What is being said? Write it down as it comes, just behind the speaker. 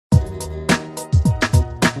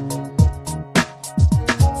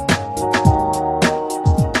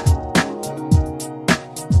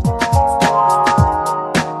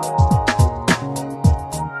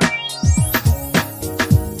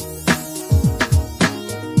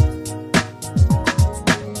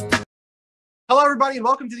everybody, and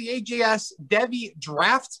welcome to the AJS Devy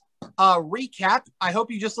Draft recap. I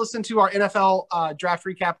hope you just listened to our NFL draft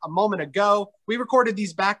recap a moment ago. We recorded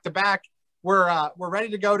these back to back. We're ready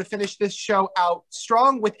to go to finish this show out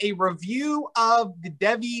strong with a review of the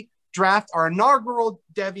Devy Draft, our inaugural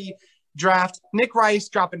Devy Draft. Nick Rice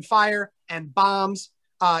dropping fire and bombs.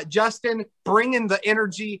 Justin, bring in the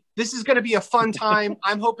energy. This is going to be a fun time.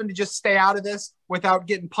 I'm hoping to just stay out of this without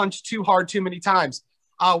getting punched too hard too many times.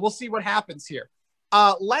 We'll see what happens here.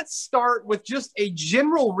 Let's start with just a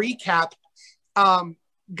general recap.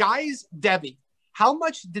 Guys, Devy, how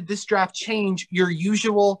much did this draft change your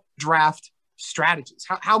usual draft strategies?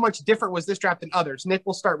 How much different was this draft than others? Nick,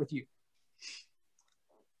 we'll start with you.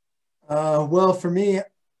 Well, for me,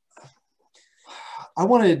 I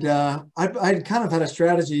wanted, I kind of had a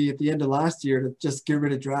strategy at the end of last year to just get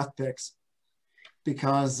rid of draft picks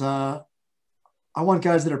because I want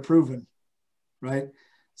guys that are proven, right?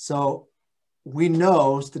 So we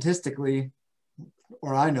know statistically,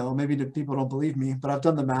 or I know, maybe the people don't believe me, but I've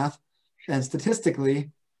done the math, and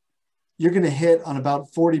statistically, you're going to hit on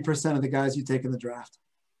about 40% of the guys you take in the draft.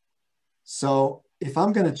 So if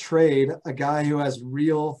I'm going to trade a guy who has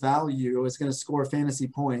real value, is going to score fantasy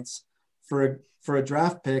points for a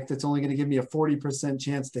draft pick that's only going to give me a 40%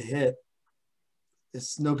 chance to hit,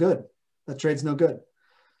 it's no good. That trade's no good.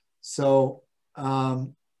 So,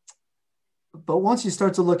 but once you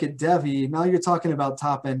start to look at Devy, now you're talking about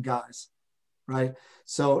top end guys, right?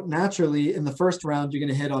 So naturally in the first round, you're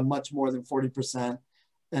going to hit on much more than 40%.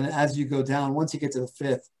 And as you go down, once you get to the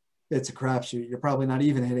fifth, it's a crapshoot. You're probably not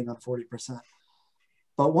even hitting on 40%.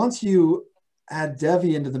 But once you add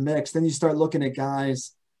Devy into the mix, then you start looking at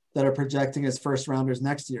guys that are projecting as first rounders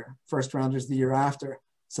next year, first rounders the year after.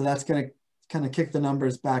 So that's going to kind of kick the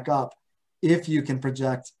numbers back up if you can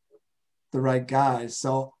project the right guys.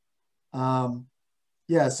 So,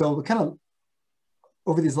 yeah, so kind of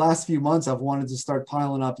over these last few months, I've wanted to start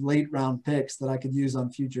piling up late round picks that I could use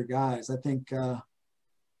on future guys. I think the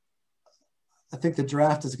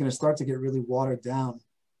draft is going to start to get really watered down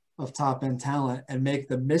of top end talent and make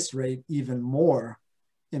the miss rate even more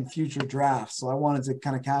in future drafts. So I wanted to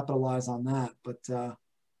kind of capitalize on that, but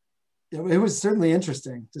it was certainly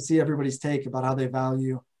interesting to see everybody's take about how they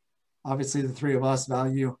value. Obviously the three of us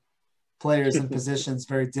value players and positions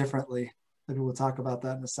very differently. Maybe we'll talk about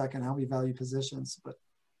that in a second, how we value positions, but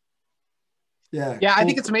yeah. Yeah. Cool. I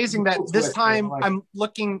think it's amazing that this time I'm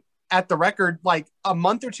looking at the record, like a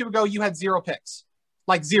month or two ago, you had 0 picks,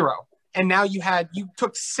 like 0. And now you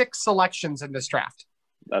took 6 selections in this draft.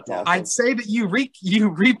 That's awesome. I'd say that you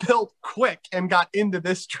rebuilt quick and got into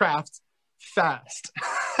this draft fast.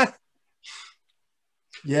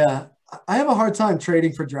 Yeah. I have a hard time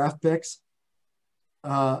trading for draft picks.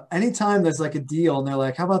 Anytime there's like a deal and they're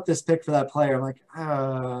like, how about this pick for that player? I'm like,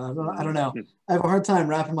 I don't know. I have a hard time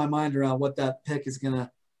wrapping my mind around what that pick is going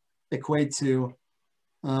to equate to.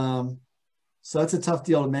 So that's a tough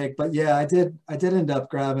deal to make, but yeah, I did end up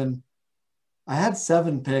grabbing, I had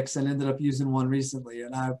 7 picks and ended up using one recently.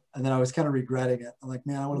 And then I was kind of regretting it. I'm like,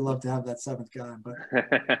 man, I would have loved to have that 7th guy,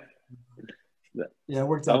 but yeah, it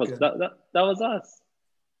worked out good. That was us.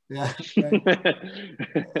 Yeah.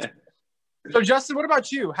 Right. So Justin, what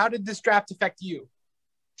about you? How did this draft affect you?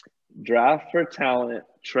 Draft for talent,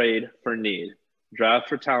 trade for need. Draft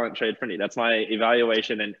for talent, trade for need. That's my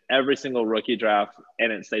evaluation in every single rookie draft,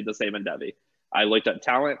 and it stayed the same in Devy. I looked at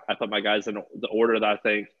talent. I put my guys in the order that I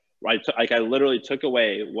think. I literally took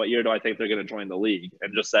away what year do I think they're going to join the league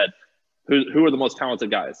and just said, who are the most talented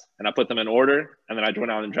guys? And I put them in order, and then I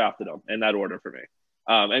went out and drafted them in that order for me.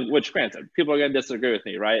 And which, granted, people are going to disagree with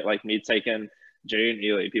me, right? Like me taking Jane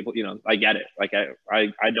Ely, people, I get it. Like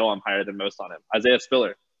I know I'm higher than most on him. Isaiah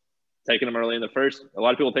Spiller, taking him early in the first. A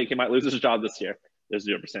lot of people think he might lose his job this year. There's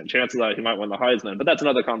 0% chances that he might win the Heisman, but that's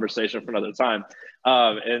another conversation for another time.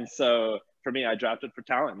 And so for me, I drafted for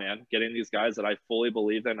talent, man. Getting these guys that I fully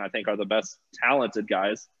believe in, I think are the best talented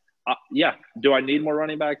guys. Yeah. Do I need more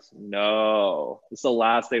running backs? No. It's the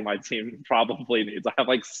last thing my team probably needs. I have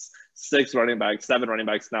like 7 running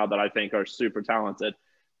backs now that I think are super talented.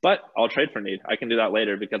 But I'll trade for need. I can do that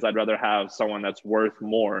later because I'd rather have someone that's worth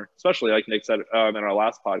more, especially like Nick said in our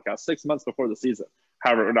last podcast, 6 months before the season.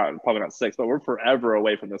 However, probably not 6, but we're forever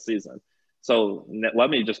away from the season. So let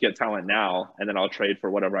me just get talent now, and then I'll trade for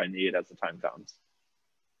whatever I need as the time comes.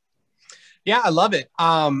 Yeah, I love it.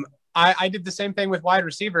 I did the same thing with wide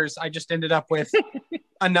receivers. I just ended up with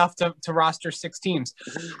enough to roster 6 teams.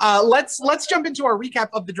 Let's jump into our recap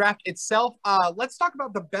of the draft itself. Let's talk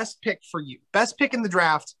about the best pick for you. Best pick in the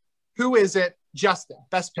draft. Who is it? Justin,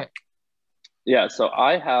 best pick. Yeah, so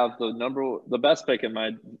I have the best pick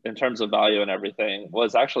in terms of value and everything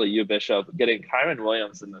was actually you, Bishop, getting Kyron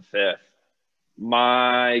Williams in the fifth.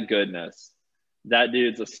 My goodness, that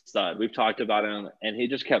dude's a stud. We've talked about him, and he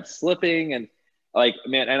just kept slipping. And like,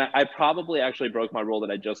 man, and I probably actually broke my rule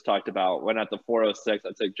that I just talked about when at the 406 I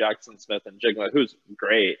took Jackson Smith and Jigma, who's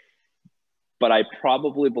great, but I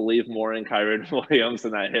probably believe more in Kyron Williams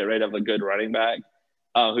than that hit rate of a good running back,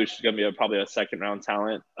 who's going to be probably a second round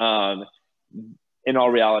talent. In all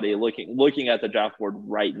reality, looking at the draft board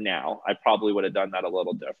right now, I probably would have done that a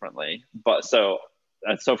little differently. But so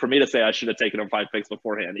for me to say I should have taken him 5 picks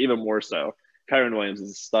beforehand, even more so. Kyron Williams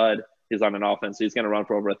is a stud. He's on an offense. He's going to run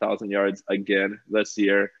for over 1,000 yards again this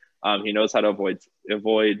year. He knows how to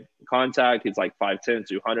avoid contact. He's like 5'10",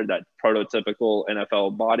 200, that prototypical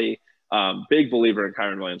NFL body. Big believer in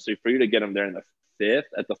Kyron Williams. So for you to get him there in the fifth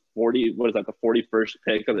at the 41st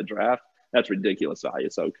pick of the draft, that's ridiculous value.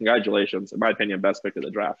 So congratulations, in my opinion, best pick of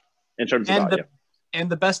the draft in terms of value. And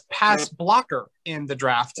the best pass blocker in the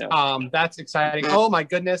draft. Yeah. That's exciting. Oh my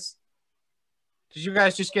goodness. Did you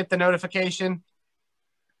guys just get the notification?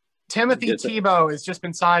 Timothy Tebow has just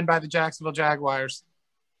been signed by the Jacksonville Jaguars.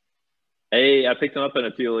 Hey, I picked him up in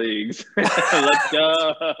a few leagues. Let's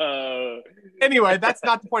go. Anyway, that's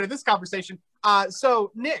not the point of this conversation.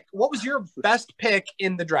 So, Nick, what was your best pick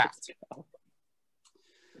in the draft?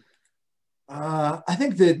 I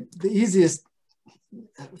think the easiest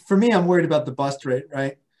for me, I'm worried about the bust rate,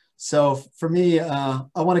 right? So for me, I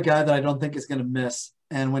want a guy that I don't think is going to miss.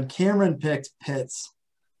 And when Cameron picked Pitts,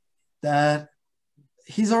 that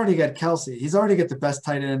he's already got Kelsey. He's already got the best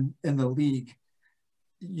tight end in the league,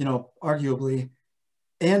 you know, arguably.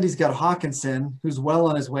 And he's got Hawkinson, who's well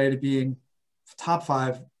on his way to being top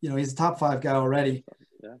five. You know, he's a top five guy already.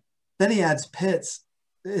 Yeah. Then he adds Pitts.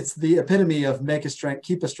 It's the epitome of make a strength,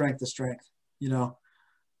 keep a strength to strength, you know.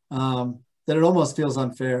 That it almost feels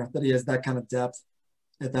unfair that he has that kind of depth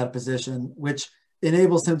at that position, which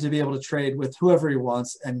enables him to be able to trade with whoever he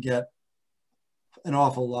wants and get an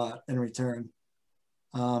awful lot in return.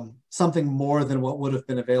 Something more than what would have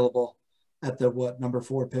been available at the number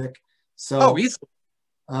 4 pick. So,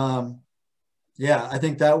 yeah, I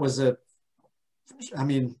think that was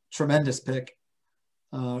tremendous pick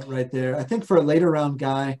right there. I think for a later round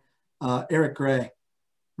guy, Eric Gray,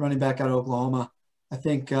 running back out of Oklahoma, I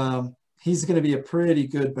think he's going to be a pretty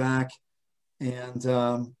good back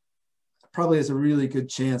and probably has a really good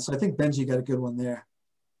chance. So I think Benji got a good one there.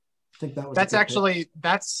 I think that's actually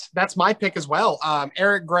that's my pick as well.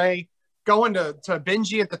 Eric Gray going to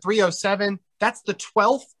Benji at the 307. That's the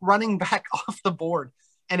 12th running back off the board.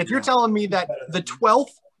 And if you're telling me that the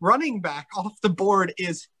 12th running back off the board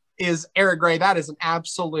is Eric Gray, that is an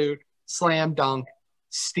absolute slam dunk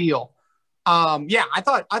steal. I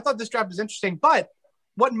thought this draft was interesting, but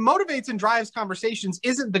what motivates and drives conversations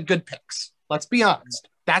isn't the good picks. Let's be honest.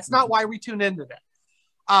 That's not why we tune in today.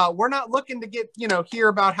 We're not looking to hear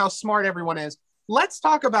about how smart everyone is. Let's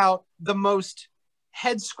talk about the most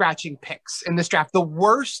head-scratching picks in this draft, the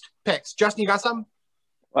worst picks. Justin, you got some?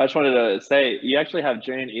 Well, I just wanted to say, you actually have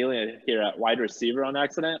Jaren Elliott here at wide receiver on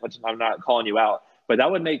accident, which I'm not calling you out, but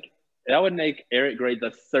that would make Eric Gray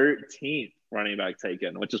the 13th running back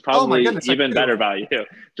taken, which is probably even better value.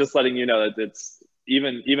 Just letting you know that it's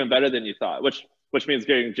even better than you thought, which means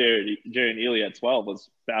getting Jaren Elliott at 12 was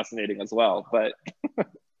fascinating as well. But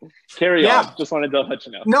carry on. Just wanted to let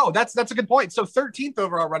you know. No, that's a good point. So 13th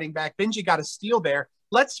overall running back, Benji got a steal there.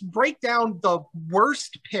 Let's break down the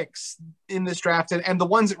worst picks in this draft and the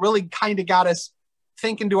ones that really kind of got us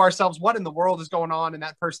thinking to ourselves, what in the world is going on in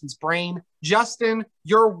that person's brain? Justin,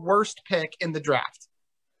 your worst pick in the draft.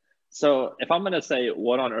 So if I'm going to say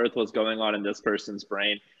what on earth was going on in this person's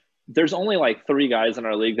brain, there's only like 3 guys in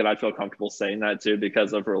our league that I feel comfortable saying that to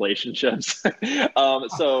because of relationships.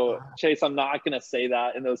 So Chase, I'm not going to say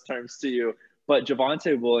that in those terms to you, but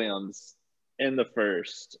Javonte Williams in the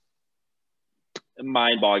first,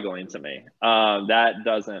 mind-boggling to me. That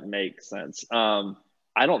doesn't make sense.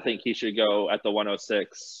 I don't think he should go at the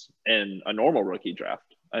 106 in a normal rookie draft.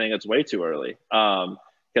 I think it's way too early.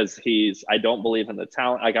 Because I don't believe in the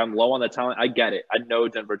talent. Like, I'm low on the talent. I get it. I know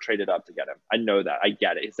Denver traded up to get him. I know that. I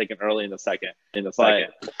get it. He's taken early in the second. Sorry,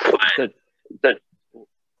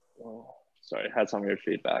 I had some weird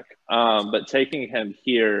feedback. But taking him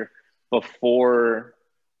here before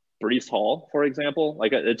Breece Hall, for example,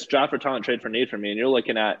 like it's draft for talent, trade for need for me. And you're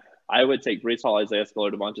looking at, I would take Breece Hall, Isaiah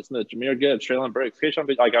Spiller, Devonta Smith, Jahmyr Gibbs, Treylon Burks, just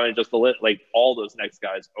all those next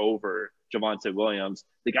guys over Javonte Williams,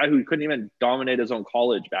 the guy who couldn't even dominate his own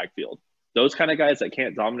college backfield. Those kind of guys that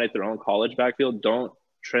can't dominate their own college backfield don't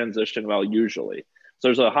transition well usually. So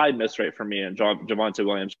there's a high miss rate for me and Javonte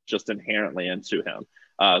Williams just inherently into him.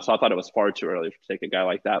 So I thought it was far too early to take a guy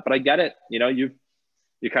like that. But I get it. You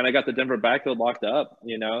kind of got the Denver backfield locked up,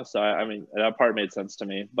 So, I mean, that part made sense to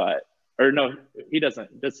me. Or no, he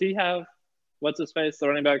doesn't. Does he have, what's his face, the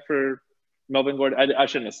running back for Melvin Gordon? I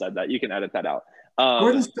shouldn't have said that. You can edit that out.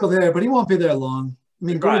 Gordon's still there, but he won't be there long. I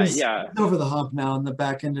mean, Gordon's right, over the hump now in the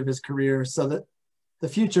back end of his career, so that the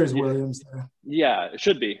future is Williams there. Yeah, it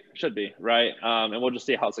should be, right? And we'll just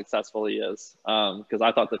see how successful he is. Because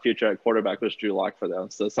I thought the future at quarterback was Drew Lock for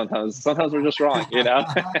them. So sometimes we're just wrong,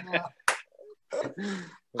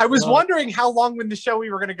 I was wondering how long in the show we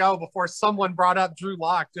were going to go before someone brought up Drew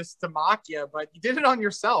Lock just to mock you, but you did it on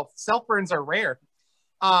yourself. Self burns are rare.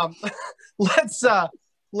 I'll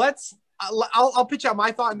pitch out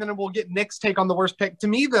my thought and then we'll get Nick's take on the worst pick. To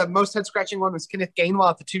me, the most head scratching one was Kenneth Gainwell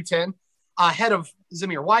at the 210, ahead of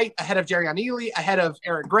Zamir White, ahead of Jerry Ely, ahead of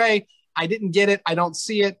Eric Gray. I didn't get it. I don't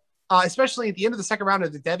see it, especially at the end of the second round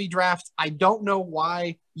of the Devy draft. I don't know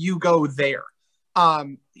why you go there.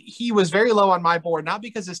 He was very low on my board, not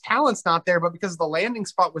because his talent's not there, but because the landing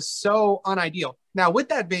spot was so unideal. Now, with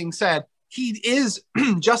that being said,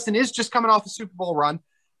 Justin is just coming off a Super Bowl run.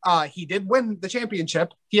 He did win the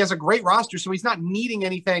championship. He has a great roster, so he's not needing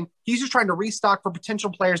anything. He's just trying to restock for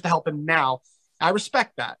potential players to help him now. I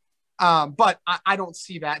respect that. But I don't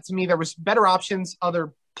see that. To me, there was better options,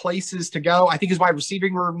 other places to go. I think his wide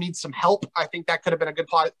receiving room needs some help. I think that could have been a good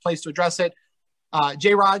place to address it.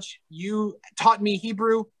 J-Raj, you taught me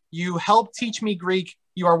Hebrew. You helped teach me Greek.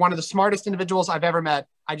 You are one of the smartest individuals I've ever met.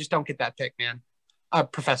 I just don't get that pick, man.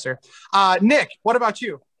 Professor. Nick, what about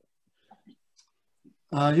you?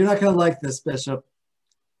 You're not going to like this, Bishop.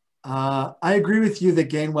 I agree with you that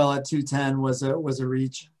Gainwell at 210 was a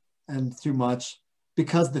reach and too much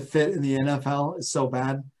because the fit in the NFL is so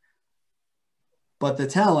bad. But the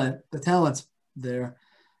talent's there.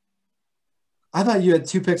 I thought you had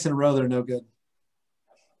 2 picks in a row that are no good.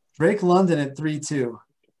 Drake London at 3-2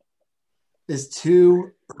 is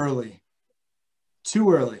too early.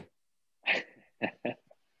 Too early.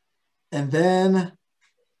 And then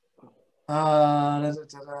at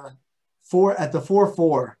the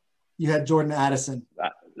 4-4, you had Jordan Addison.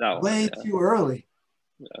 Way too early.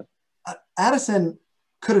 Yeah. Addison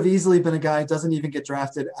could have easily been a guy who doesn't even get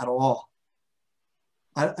drafted at all.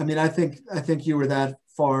 I mean, I think you were that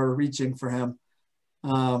far reaching for him.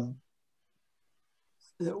 I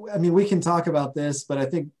mean, we can talk about this, but I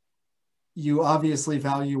think you obviously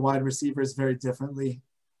value wide receivers very differently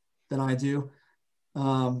than I do.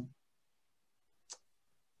 I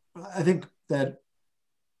think that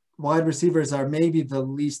wide receivers are maybe the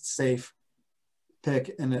least safe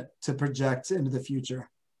pick to project into the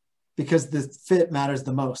future because the fit matters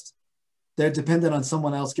the most. They're dependent on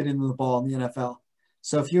someone else getting them the ball in the NFL.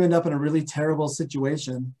 So if you end up in a really terrible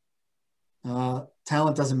situation,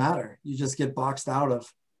 talent doesn't matter. You just get boxed out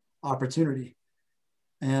of opportunity.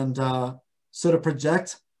 And so to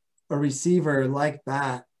project a receiver like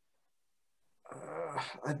that,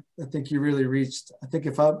 I think you really reached. I think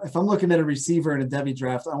if I'm looking at a receiver in a Devy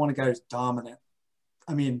draft, I want a guy who's dominant.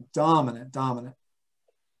 I mean, dominant.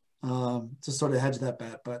 To sort of hedge that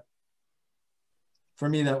bet. But for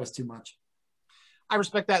me, that was too much. I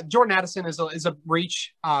respect that. Jordan Addison is a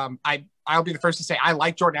reach. I'll be the first to say I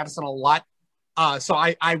like Jordan Addison a lot. So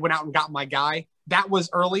I went out and got my guy. That was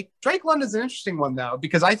early. Drake London's an interesting one, though,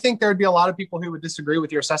 because I think there would be a lot of people who would disagree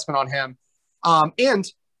with your assessment on him.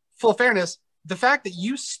 And full fairness, the fact that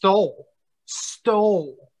you stole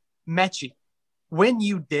Mechie when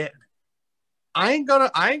you did, I'm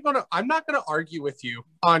not gonna argue with you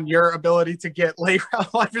on your ability to get late round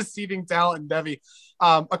wide receiving talent in Devy.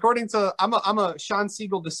 According to I'm a Sean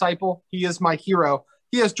Siegel disciple. He is my hero.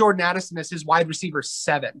 He has Jordan Addison as his wide receiver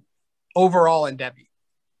 7 overall in Devy.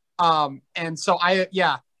 And so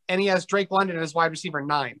and he has Drake London as wide receiver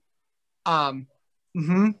 9.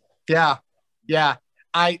 Yeah.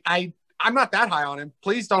 I'm not that high on him.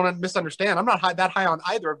 Please don't misunderstand. I'm not that high on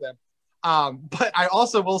either of them. But I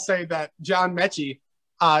also will say that John Mechie,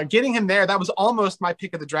 getting him there, that was almost my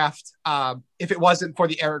pick of the draft. If it wasn't for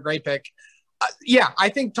the Eric Gray pick.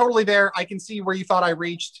 I think totally there. I can see where you thought I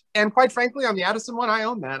reached. And quite frankly, on the Addison one, I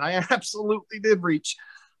own that. I absolutely did reach.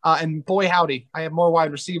 And boy, howdy, I have more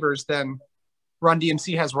wide receivers than Run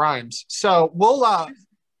DMC has rhymes. So we'll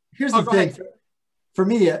here's the thing. For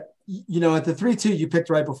me, at the 3-2, you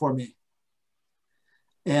picked right before me.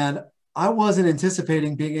 And I wasn't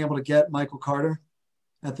anticipating being able to get Michael Carter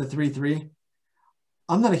at the 3-3.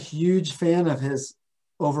 I'm not a huge fan of his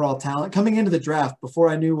overall talent. Coming into the draft, before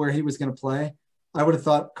I knew where he was going to play, I would have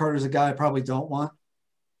thought Carter's a guy I probably don't want.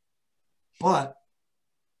 But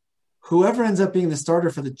whoever ends up being the starter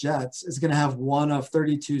for the Jets is going to have one of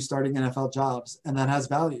 32 starting NFL jobs, and that has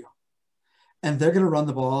value. And they're going to run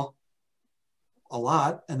the ball a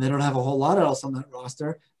lot, and they don't have a whole lot else on that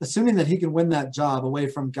roster, assuming that he can win that job away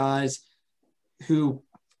from guys who,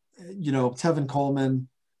 Tevin Coleman,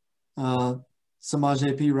 Samaje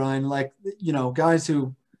Perine, like, guys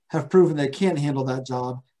who have proven they can't handle that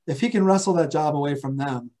job. If he can wrestle that job away from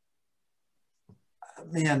them,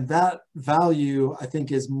 man, that value, I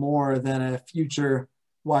think, is more than a future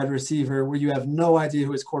wide receiver where you have no idea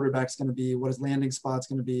who his quarterback's going to be, what his landing spot's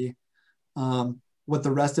going to be, what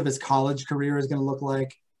the rest of his college career is going to look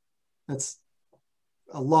like. That's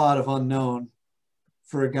a lot of unknown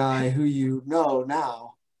for a guy who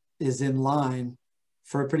now is in line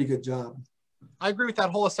for a pretty good job. I agree with that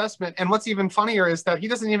whole assessment. And what's even funnier is that he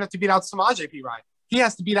doesn't even have to beat out Samaje Perine. He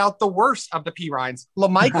has to beat out the worst of the Perines,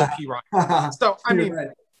 LaMichael Perine. So, I mean, right.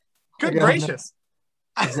 Good gracious.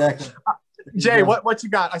 Exactly. Jay, what you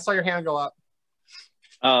got? I saw your hand go up.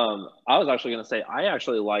 I was actually going to say I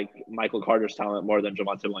actually like Michael Carter's talent more than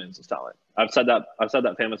Javonte Williams' talent. I've said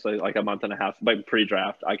that famously like a month and a half, like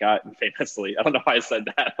pre-draft. I got famously. I don't know why I said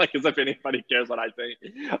that, like as if anybody cares what I think.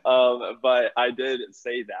 But I did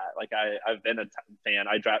say that. Like I've been a fan.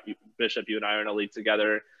 I drafted Bishop. You and I are in a league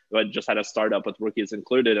together. I just had a startup with rookies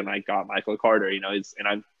included, and I got Michael Carter. And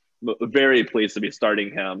I'm very pleased to be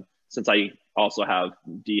starting him since I also have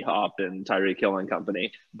D Hop and Tyreek Hill and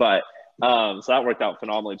company. But so that worked out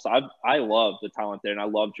phenomenally. So I love the talent there, and I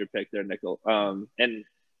loved your pick there, Nickel.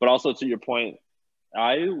 But also to your point,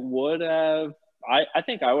 I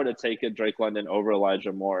think I would have taken Drake London over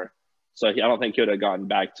Elijah Moore. So I don't think he would have gotten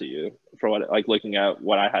back to you for looking at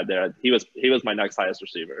what I had there. He was my next highest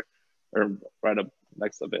receiver, or right up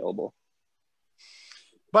next available.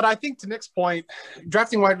 But I think to Nick's point,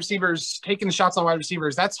 drafting wide receivers, taking the shots on wide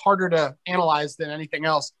receivers, that's harder to analyze than anything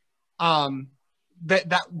else.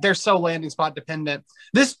 That they're so landing spot dependent.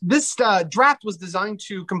 This draft was designed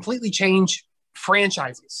to completely change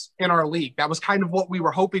franchises in our league. That was kind of what we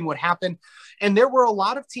were hoping would happen. And there were a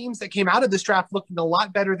lot of teams that came out of this draft looking a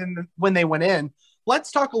lot better than when they went in.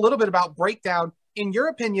 Let's talk a little bit about breakdown. In your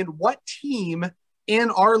opinion, what team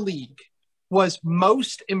in our league was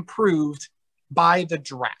most improved by the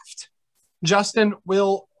draft? Justin,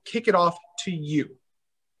 we'll kick it off to you.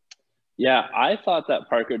 Yeah, I thought that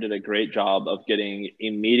Parker did a great job of getting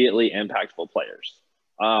immediately impactful players.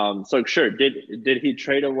 So sure, did he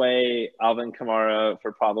trade away Alvin Kamara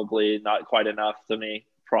for probably not quite enough to me?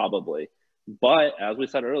 Probably. But as we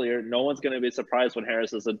said earlier, no one's going to be surprised when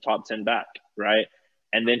Harris is a top 10 back, right?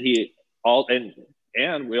 And then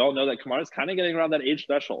and we all know that Kamara's kind of getting around that age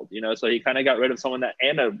threshold, so he kind of got rid of someone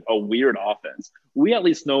and a weird offense. We at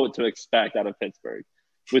least know what to expect out of Pittsburgh.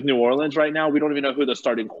 With New Orleans right now, we don't even know who the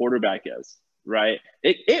starting quarterback is, right?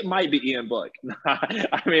 It might be Ian Book.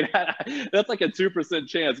 I mean, that's like a 2%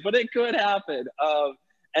 chance, but it could happen.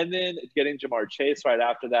 And then getting Jamar Chase right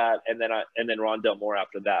after that, and then Rondale Moore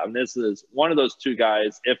after that. And this is one of those two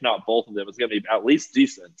guys, if not both of them, is going to be at least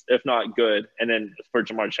decent, if not good. And then for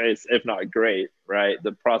Jamar Chase, if not great, right?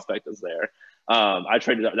 The prospect is there. I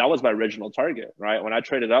traded up. That was my original target, right? When I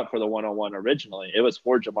traded up for the 101 originally, it was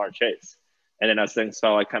for Jamar Chase. And then as things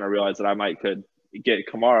fell, I kind of realized that I could get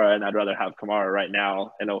Kamara, and I'd rather have Kamara right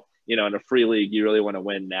now. And in a free league, you really want to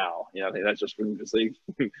win now. I think that's just from this league.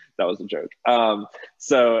 That was a joke.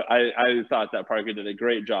 So I thought that Parker did a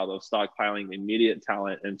great job of stockpiling immediate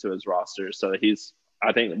talent into his roster. So he's,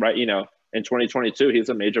 I think, right, in 2022, he's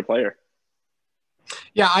a major player.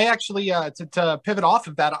 Yeah, I actually, to pivot off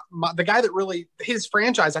of that, the guy that really, his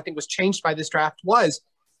franchise, I think, was changed by this draft was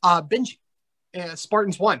Benji.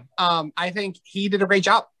 Spartans won. I think he did a great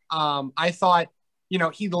job. I thought,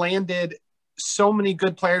 he landed so many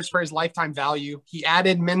good players for his lifetime value. He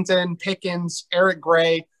added Minton, Pickens, Eric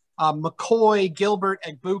Gray, McCoy, Gilbert,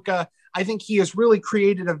 Egbuka. I think he has really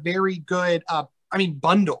created a very good,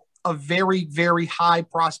 bundle of very, very high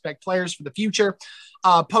prospect players for the future.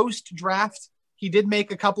 Post-draft, he did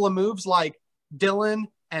make a couple of moves like Dylan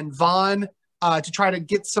and Vaughn to try to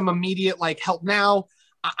get some immediate help now.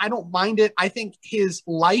 I don't mind it. I think his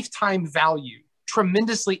lifetime value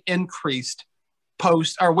tremendously increased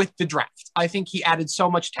with the draft. I think he added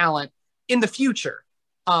so much talent in the future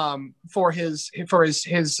for his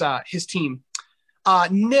team.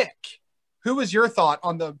 Nick, who was your thought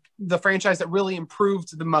on the franchise that really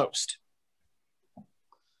improved the most?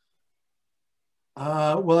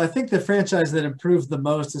 Well, I think the franchise that improved the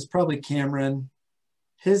most is probably Cameron.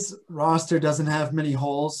 His roster doesn't have many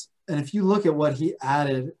holes. And if you look at what he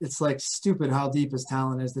added, it's stupid how deep his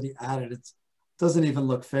talent is that he added. It doesn't even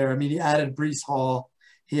look fair. I mean, he added Breece Hall.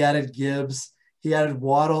 He added Gibbs. He added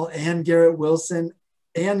Waddle and Garrett Wilson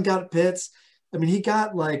and got Pitts. I mean, he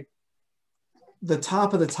got like the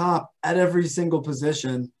top of the top at every single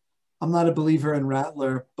position. I'm not a believer in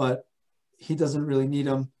Rattler, but he doesn't really need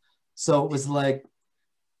him. So it was like,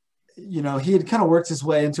 you know, he had kind of worked his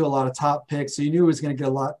way into a lot of top picks. So you knew he was going to get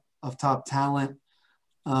a lot of top talent.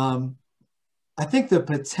 I think the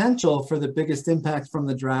potential for the biggest impact from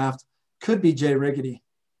the draft could be Jay Riggedy.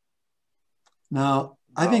 Now,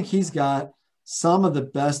 I think he's got some of the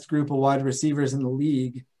best group of wide receivers in the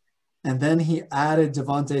league. And then he added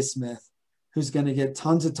Devontae Smith, who's going to get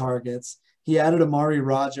tons of targets. He added Amari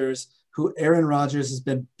Rodgers, who Aaron Rodgers has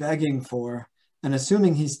been begging for. And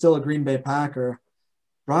assuming he's still a Green Bay Packer,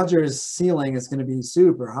 Rodgers' ceiling is going to be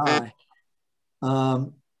super high.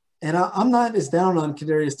 And I'm not as down on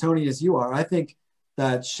Kadarius Toney as you are. I think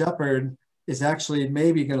that Shepard is actually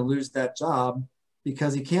maybe going to lose that job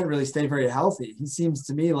because he can't really stay very healthy. He seems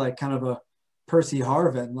to me like kind of a Percy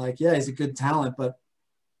Harvin. Like, yeah, he's a good talent, but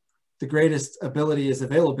the greatest ability is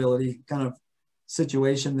availability kind of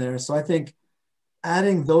situation there. So I think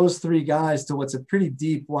adding those three guys to what's a pretty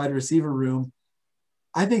deep wide receiver room,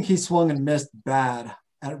 I think he swung and missed bad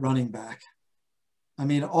at running back. I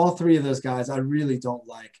mean, all three of those guys I really don't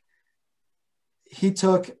like. He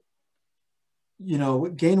took, you know,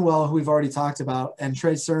 Gainwell, who we've already talked about, and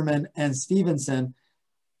Trey Sermon and Stevenson,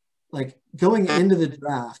 like going into the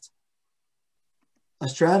draft, a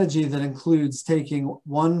strategy that includes taking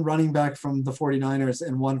one running back from the 49ers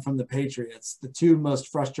and one from the Patriots, the two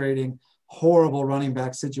most frustrating, horrible running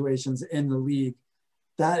back situations in the league.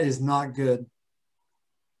 That is not good.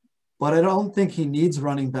 But I don't think he needs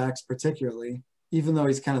running backs particularly, even though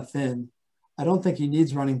he's kind of thin. I don't think he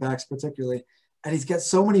needs running backs particularly. And he's got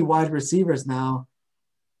so many wide receivers now.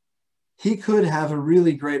 He could have a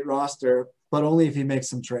really great roster, but only if he makes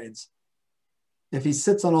some trades. If he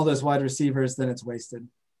sits on all those wide receivers, then it's wasted.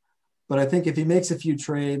 But I think if he makes a few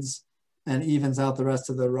trades and evens out the rest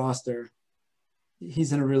of the roster,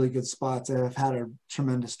 he's in a really good spot to have had a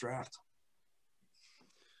tremendous draft.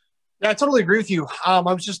 Yeah, I totally agree with you. I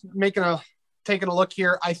was just taking a look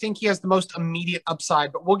here. I think he has the most immediate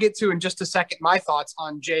upside, but we'll get to in just a second my thoughts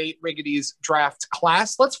on Jay Riggedy's draft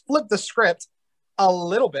class. Let's flip the script a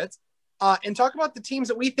little bit and talk about the teams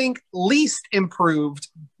that we think least improved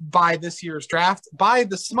by this year's draft. By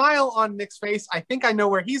the smile on Nick's face, I think I know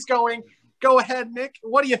where he's going. Go ahead, Nick.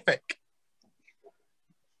 What do you think?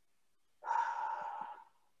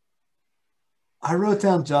 I wrote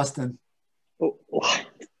down Justin. Oh,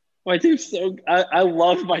 my team's so – I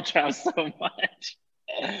love my draft so much.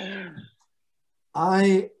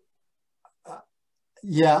 I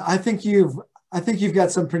think you've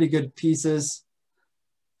got some pretty good pieces.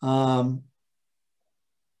 But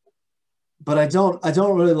I don't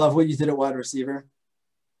really love what you did at wide receiver.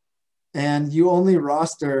 And you only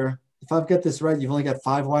roster, if I've got this right, you've only got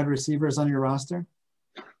 5 wide receivers on your roster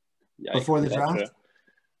before the draft. True.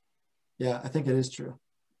 Yeah, I think it is true.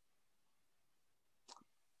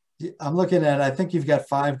 I'm looking at, I think you've got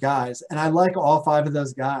 5 guys, and I like all 5 of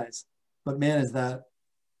those guys, but man, is that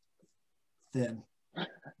thin.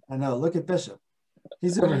 I know. Look at Bishop.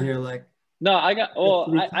 He's over here like. No,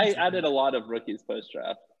 I added a lot of rookies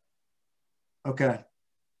post-draft. Okay.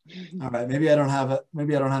 All right. Maybe I don't have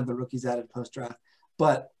the rookies added post-draft,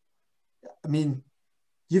 but I mean,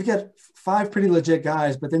 you've got 5 pretty legit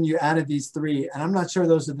guys, but then you added these 3, and I'm not sure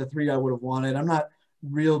those are the 3 I would have wanted. I'm not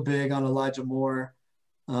real big on Elijah Moore.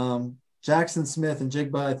 Jackson Smith and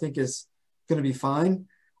Jigba, I think, is going to be fine.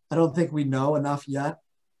 I don't think we know enough yet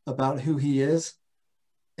about who he is.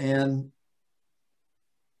 And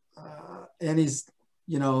he's,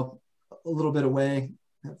 you know, a little bit away,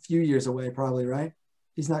 a few years away probably, right?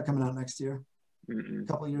 He's not coming out next year. A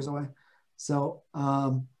couple of years away. So,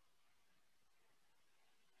 I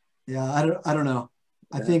don't know.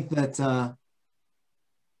 I think that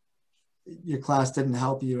your class didn't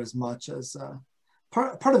help you as much as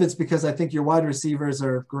part of it's because I think your wide receivers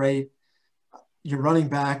are great. Your running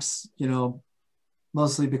backs, you know,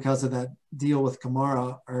 mostly because of that deal with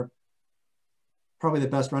Kamara, are probably the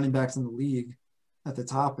best running backs in the league at the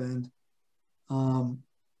top end.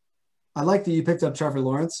 I like that you picked up Trevor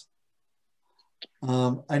Lawrence.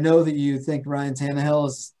 I know that you think Ryan Tannehill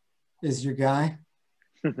is your guy,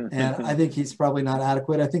 and I think he's probably not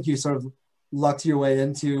adequate. I think you sort of lucked your way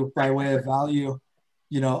into, by way of value,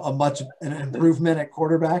 you know, an improvement at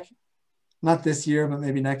quarterback. Not this year, but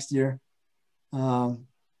maybe next year. But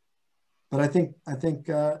I think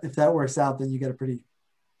if that works out, then you get a pretty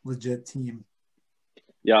legit team.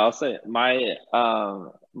 Yeah, I'll say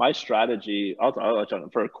my strategy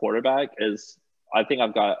for a quarterback is I think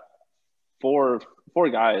I've got four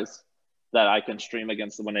guys that I can stream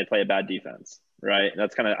against when they play a bad defense, right?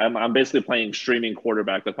 That's kind of I'm basically playing streaming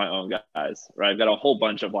quarterback with my own guys, right? I've got a whole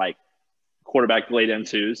bunch of like quarterback late end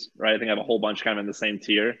twos, right? I think I have a whole bunch kind of in the same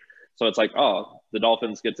tier. So it's like, oh, the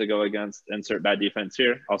Dolphins get to go against insert bad defense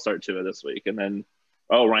here. I'll start Tua this week. And then,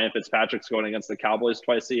 oh, Ryan Fitzpatrick's going against the Cowboys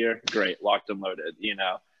twice a year. Great, locked and loaded, you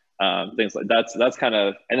know. Things like that's kind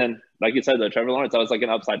of, and then like you said though, Trevor Lawrence, that was like an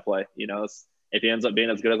upside play, you know. If he ends up being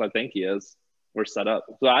as good as I think he is, we're set up.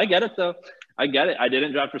 So I get it though. I get it. I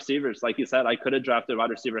didn't draft receivers, like you said. I could have drafted wide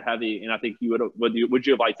receiver heavy, and I think you would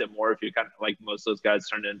you have liked it more if you kind of like most of those guys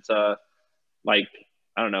turned into like,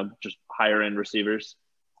 I don't know, just higher end receivers.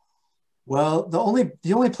 Well, the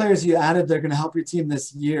only players you added that are going to help your team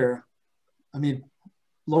this year, I mean,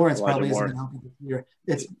 Lawrence Elijah probably isn't Moore. going to help you this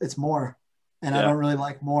year. It's Moore, and Yeah. I don't really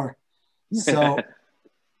like Moore. So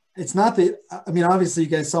it's not the. I mean, obviously, you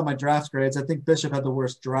guys saw my draft grades. I think Bishop had the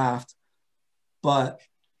worst draft, but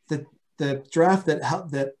the draft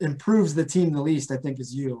that improves the team the least, I think,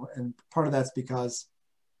 is you, and part of that's because,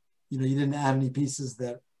 you know, you didn't add any pieces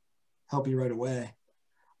that help you right away.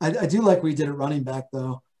 I do like what you did at running back,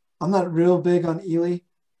 though. I'm not real big on Ely,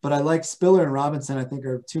 but I like Spiller and Robinson. I think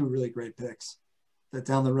are two really great picks. That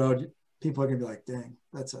down the road, people are gonna be like, "Dang,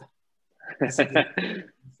 that's a good."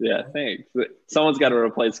 Yeah, thanks. Someone's got to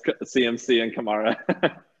replace CMC and Kamara.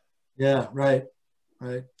 Yeah, right.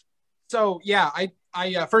 So yeah, I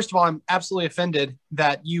first of all, I'm absolutely offended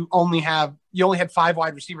that you only had 5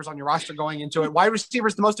 wide receivers on your roster going into it. Wide receiver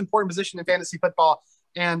is the most important position in fantasy football,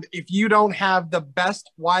 and if you don't have the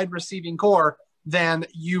best wide receiving core, then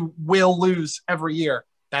you will lose every year.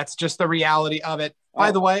 That's just the reality of it.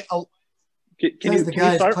 By the way, Can you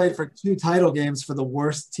guys start? played for 2 title games for the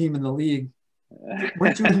worst team in the league.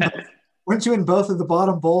 Weren't you in both of the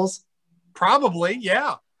bottom bowls? probably,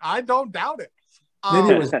 yeah. I don't doubt it. Maybe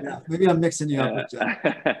it was Jeff. Maybe I'm mixing you up with Jeff.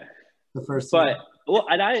 The first But time. well,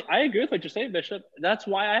 and I agree with what you're saying, Bishop. That's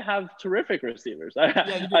why I have terrific receivers.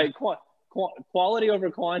 Quality over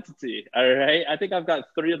quantity. All right. I think I've got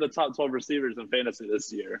 3 of the top 12 receivers in fantasy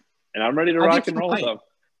this year, and I'm ready to rock and roll with them.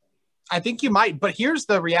 I think you might, but here's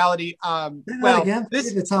the reality. Again,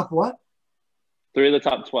 this the top what? 3 of the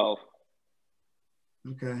top 12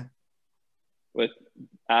 Okay. with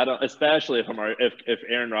Adam, especially if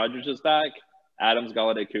Aaron Rodgers is back, Adams,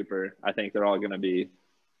 Galladay, Cooper. I think they're all going to be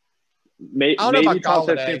maybe top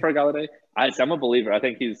 15 for Galladay. I'm a believer. I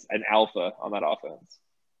think he's an alpha on that offense.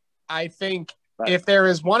 I think if there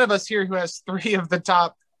is one of us here who has 3 of the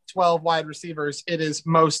top 12 wide receivers, it is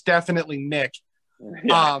most definitely Nick.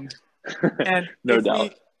 Yeah. And no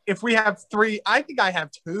doubt. If we have 3, I think I have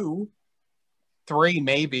 2, 3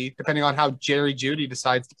 maybe, depending on how Jerry Jeudy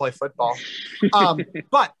decides to play football.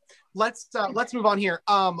 But let's move on here.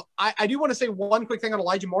 I do want to say one quick thing on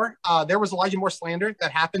Elijah Moore. There was Elijah Moore slander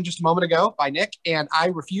that happened just a moment ago by Nick, and I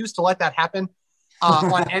refuse to let that happen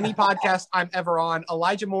on any podcast I'm ever on.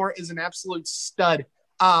 Elijah Moore is an absolute stud.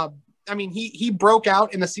 I mean, he broke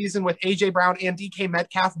out in the season with A.J. Brown and DK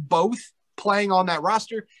Metcalf both playing on that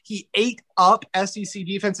roster. He ate up SEC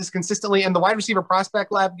defenses consistently, and the wide receiver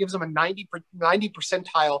prospect lab gives him a 90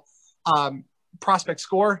 percentile prospect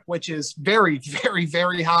score, which is very, very,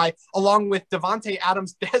 very high, along with Devontae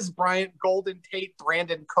Adams, Dez Bryant, Golden Tate,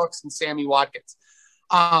 Brandon Cooks, and Sammy Watkins.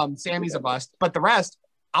 Sammy's a bust, but the rest,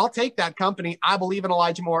 I'll take that company. I believe in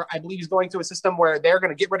Elijah Moore. I believe he's going to a system where they're going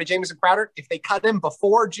to get rid of Jamison Crowder. If they cut him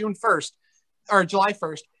before June 1st or July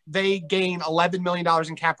 1st, they gain $11 million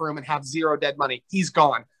in cap room and have 0 dead money. He's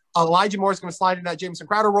gone. Elijah Moore is going to slide into that Jamison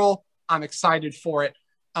Crowder role. I'm excited for it.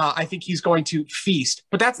 I think he's going to feast.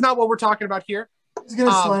 But that's not what we're talking about here. He's going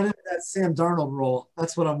to slide into that Sam Darnold role.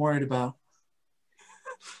 That's what I'm worried about.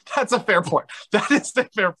 That's a fair point. That is the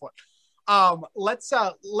fair point.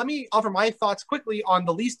 Let me offer my thoughts quickly on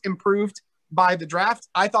the least improved by the draft.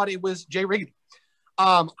 I thought it was Jay Riggedy.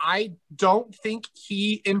 I don't think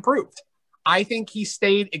he improved. I think he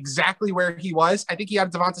stayed exactly where he was. I think he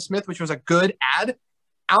added Devonta Smith, which was a good add.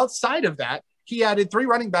 Outside of that, he added 3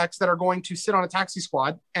 running backs that are going to sit on a taxi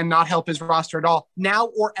squad and not help his roster at all, now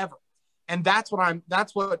or ever. And that's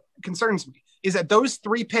what concerns me, is that those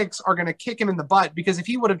 3 picks are going to kick him in the butt, because if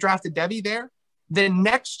he would have drafted Devy there, then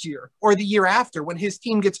next year or the year after, when his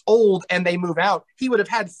team gets old and they move out, he would have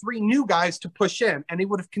had 3 new guys to push in, and he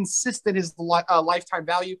would have consistent his lifetime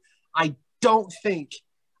value. I don't think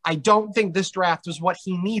this draft was what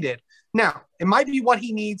he needed. Now, it might be what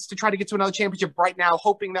he needs to try to get to another championship right now,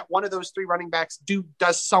 hoping that one of those 3 running backs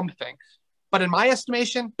does something. But in my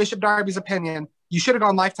estimation, Bishop Darby's opinion, you should have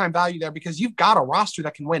gone lifetime value there, because you've got a roster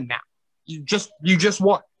that can win now. You just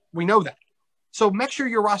won. We know that. So make sure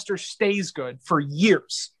your roster stays good for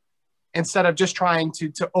years. instead of just trying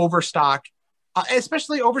to overstock,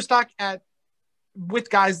 especially overstock with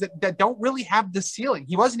guys that don't really have the ceiling.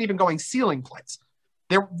 He wasn't even going ceiling plays.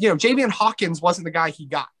 Javian Hawkins wasn't the guy he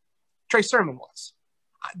got. Trey Sermon was.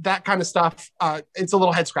 That kind of stuff, it's a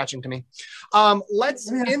little head scratching to me.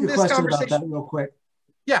 Let's end this conversation about that real quick.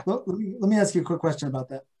 Yeah. Let me ask you a quick question about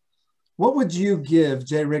that. What would you give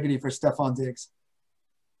Jay Riggedy for Stefon Diggs?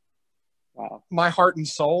 Wow. My heart and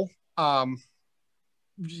soul. Close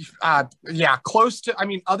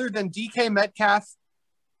to, other than DK Metcalf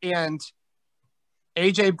and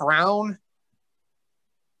AJ Brown,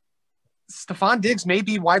 Stefon Diggs may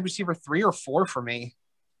be wide receiver 3 or 4 for me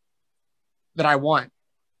that I want.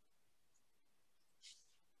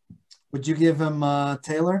 Would you give him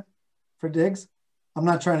Taylor for Diggs? I'm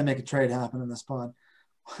not trying to make a trade happen in this pod.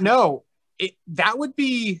 No, that would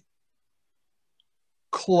be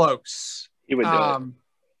close. He would do it.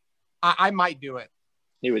 I might do it.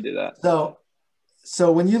 He would do that.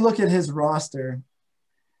 So when you look at his roster,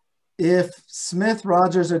 if Smith,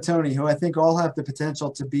 Rodgers, or Tony, who I think all have the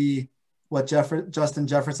potential to be what Justin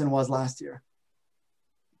Jefferson was last year,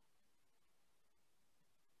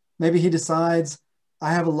 maybe he decides,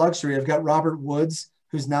 I have a luxury. I've got Robert Woods,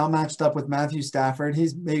 who's now matched up with Matthew Stafford.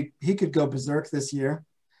 He could go berserk this year.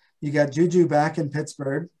 You got Juju back in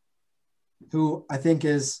Pittsburgh, who I think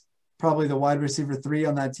is probably the wide receiver 3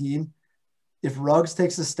 on that team. If Ruggs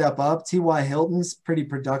takes a step up, T.Y. Hilton's pretty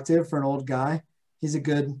productive for an old guy. He's a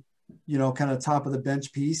good, kind of top of the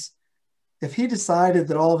bench piece. If he decided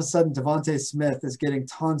that all of a sudden Devontae Smith is getting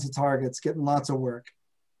tons of targets, getting lots of work,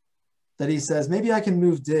 that he says, maybe I can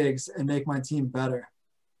move Diggs and make my team better.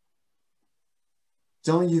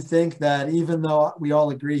 Don't you think that even though we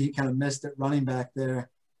all agree he kind of missed at running back there,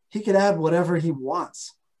 he could add whatever he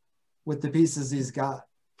wants with the pieces he's got?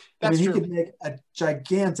 He could make a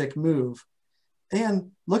gigantic move.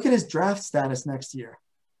 And look at his draft status next year.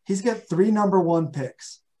 He's got 3 number 1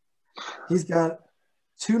 picks. He's got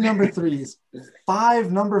 2 number 3s, 4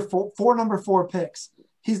 number 4 picks.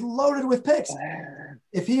 He's loaded with picks.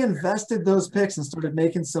 If he invested those picks and started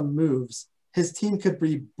making some moves, his team could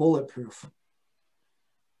be bulletproof.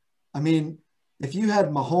 If you had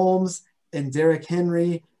Mahomes and Derrick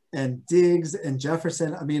Henry and Diggs and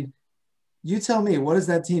Jefferson, you tell me, what is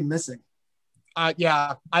that team missing? I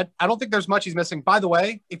don't think there's much he's missing. By the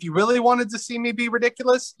way, if you really wanted to see me be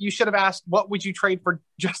ridiculous, you should have asked, what would you trade for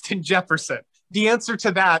Justin Jefferson? The answer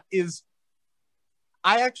to that is,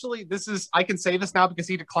 I can say this now because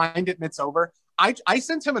he declined it and it's over. I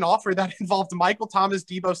sent him an offer that involved Michael Thomas,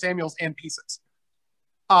 Deebo Samuels, and pieces.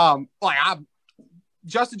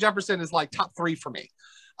 Justin Jefferson is like top 3 for me.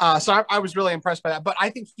 So I was really impressed by that. But I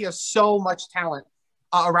think he has so much talent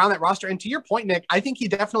around that roster. And to your point, Nick, I think he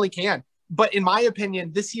definitely can. But in my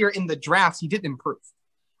opinion, this year in the drafts, he didn't improve.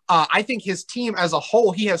 I think his team as a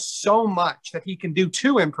whole, he has so much that he can do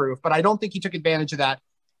to improve, but I don't think he took advantage of that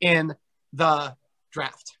in the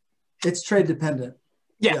draft. It's trade dependent.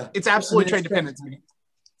 Yeah. It's absolutely trade dependent to me.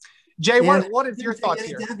 Jay, what is your thoughts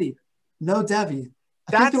here? No Devy.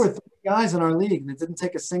 I think there were 3 guys in our league that didn't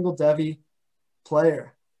take a single Devy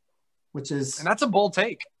player, and that's a bold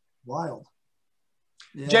take. Wild.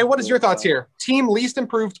 Yeah. Jay, what is your thoughts here? Team least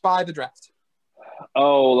improved by the draft.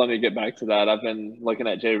 Oh, let me get back to that. I've been looking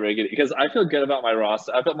at Jay Riggedy because I feel good about my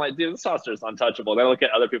roster. I feel like, dude, this roster is untouchable. Then I look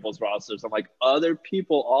at other people's rosters. I'm like, other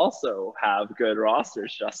people also have good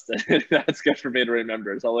rosters, Justin. That's good for me to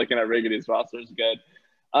remember. So looking at Riggedy's roster is good.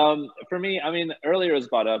 For me, earlier it was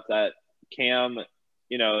brought up that Cam,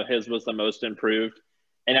 his was the most improved.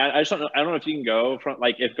 And I just don't know if you can go from,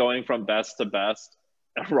 if going from best to best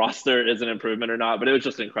roster is an improvement or not, but it was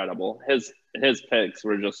just incredible. His picks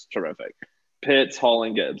were just terrific. Pitts, Hall,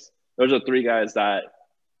 and Gibbs. Those are 3 guys that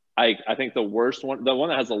I think the worst one, the one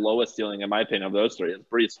that has the lowest ceiling in my opinion of those 3 is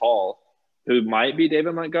Breece Hall, who might be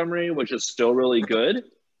David Montgomery, which is still really good,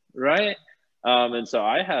 right? And so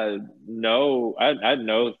I had no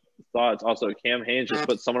thoughts. Also, Cam Haynes just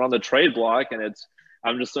put someone on the trade block, and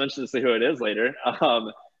I'm just so interested to see who it is later.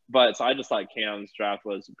 But so I just thought Cam's draft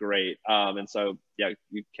was great. And so, yeah,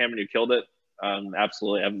 Cameron, you killed it.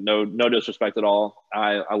 Absolutely. I have no disrespect at all.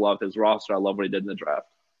 I love his roster. I love what he did in the draft.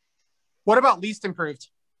 What about least improved?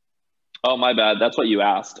 Oh, my bad. That's what you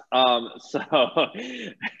asked. I'm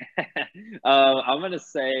going to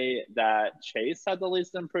say that Chase had the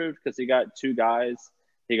least improved because he got 2 guys.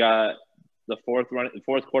 He got the fourth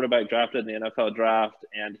quarterback drafted in the NFL draft,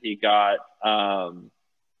 and he got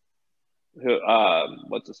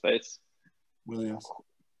what's his face? Williams.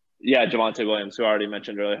 Yeah, Javonte Williams, who I already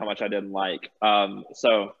mentioned earlier how much I didn't like.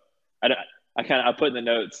 So I put in the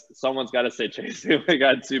notes, someone's got to say Chase. We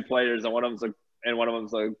got 2 players, and one of them's and one of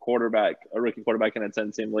them's a rookie quarterback in a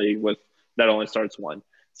 10-team league that only starts one.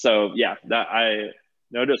 So yeah,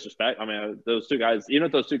 no disrespect. I mean, those two guys, even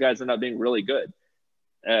if those two guys end up being really good,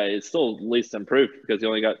 it's still least improved because you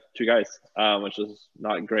only got two guys, which is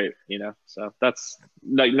not great, So that's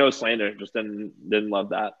like no slander. Just didn't love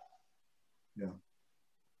that. Yeah.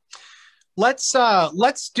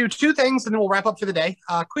 Let's do two things and then we'll wrap up for the day.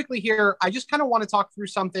 Quickly here, I just kind of want to talk through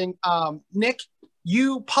something. Nick,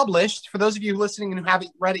 you published, for those of you listening and who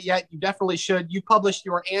haven't read it yet, you definitely should. You published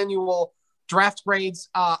your annual draft grades.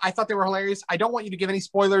 I thought they were hilarious. I don't want you to give any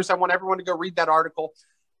spoilers. I want everyone to go read that article.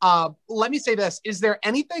 Let me say this. Is there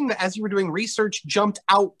anything that, as you were doing research, jumped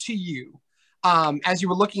out to you as you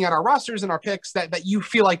were looking at our rosters and our picks that you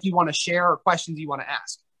feel like you want to share or questions you want to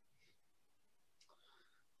ask?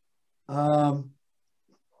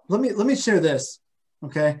 Let me share this.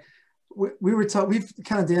 Okay. We've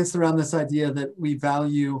kind of danced around this idea that we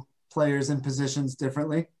value players and positions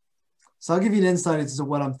differently. So I'll give you an insight into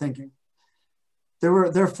what I'm thinking. There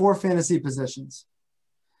are 4 fantasy positions,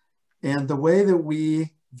 and the way that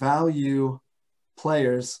we value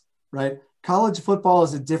players, right? College football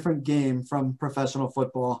is a different game from professional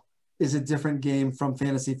football, is a different game from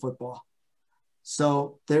fantasy football.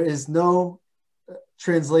 So there is no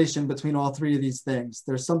translation between all 3 of these things.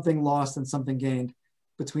 There's something lost and something gained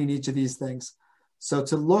between each of these things. So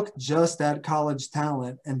to look just at college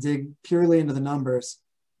talent and dig purely into the numbers,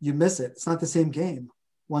 you miss it. It's not the same game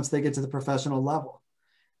once they get to the professional level.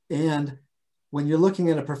 And when you're looking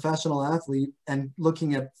at a professional athlete and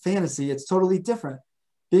looking at fantasy, it's totally different.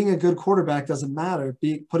 Being a good quarterback doesn't matter.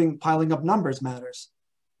 Piling up numbers matters,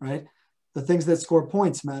 right? The things that score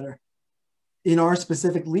points matter. In our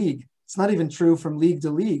specific league, it's not even true from league to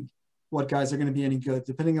league what guys are going to be any good,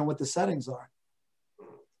 depending on what the settings are.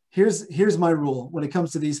 Here's my rule when it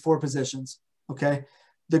comes to these 4 positions, okay?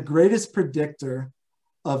 The greatest predictor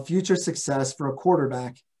of future success for a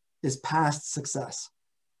quarterback is past success.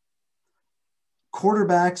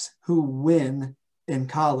 Quarterbacks who win in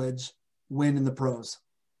college win in the pros.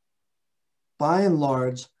 By and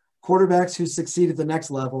large, quarterbacks who succeed at the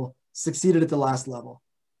next level succeeded at the last level.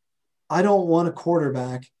 I don't want a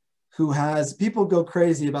quarterback who has, people go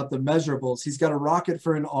crazy about the measurables. He's got a rocket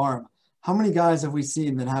for an arm. How many guys have we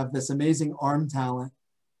seen that have this amazing arm talent,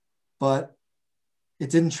 but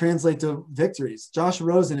it didn't translate to victories? Josh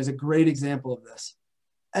Rosen is a great example of this.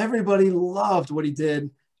 Everybody loved what he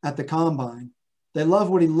did at the combine. They love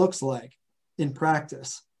what he looks like in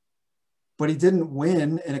practice, but he didn't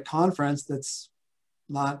win in a conference that's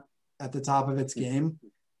not at the top of its game.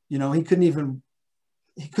 He couldn't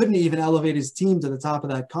even elevate his team to the top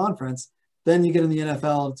of that conference. Then you get in the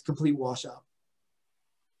NFL, it's a complete washout.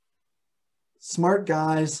 Smart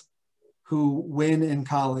guys who win in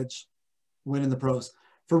college win in the pros.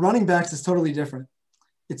 For running backs, it's totally different.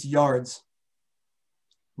 It's yards.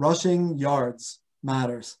 Rushing yards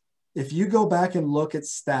matters. If you go back and look at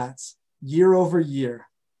stats year over year,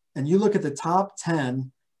 and you look at the top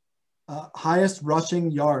 10 highest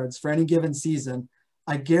rushing yards for any given season,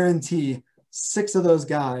 I guarantee 6 of those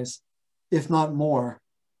guys, if not more,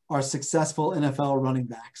 are successful NFL running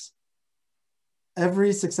backs.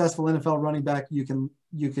 Every successful NFL running back you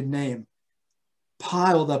could name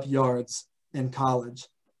piled up yards in college.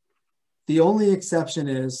 The only exception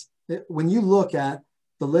is when you look at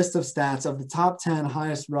the list of stats of the top 10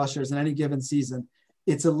 highest rushers in any given season,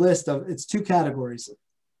 it's 2 categories: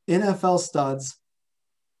 NFL studs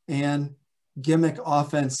and gimmick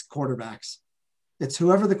offense quarterbacks. It's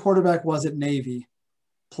whoever the quarterback was at Navy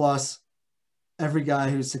plus every guy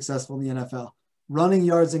who's successful in the NFL. Running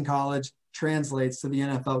yards in college translates to the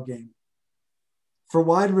NFL game. For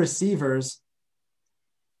wide receivers,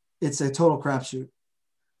 it's a total crapshoot.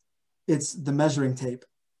 It's the measuring tape.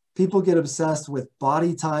 People get obsessed with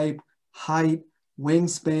body type, height,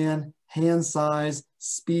 wingspan, hand size,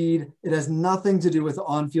 speed. It has nothing to do with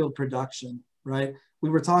on-field production, right? We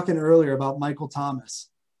were talking earlier about Michael Thomas,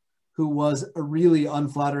 who was a really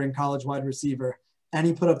unflattering college wide receiver, and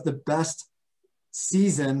he put up the best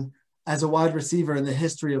season as a wide receiver in the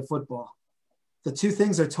history of football. The 2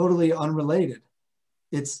 things are totally unrelated.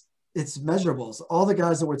 It's measurables. All the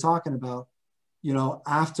guys that we're talking about,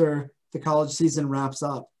 after the college season wraps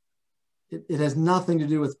up, it has nothing to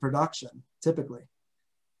do with production, typically.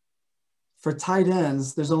 For tight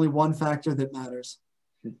ends, there's only one factor that matters.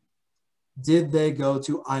 Did they go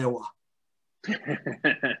to Iowa?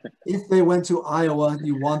 If they went to Iowa,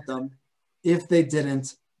 you want them. If they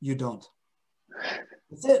didn't, you don't.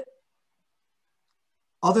 That's it.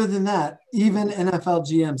 Other than that, even NFL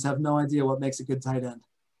GMs have no idea what makes a good tight end.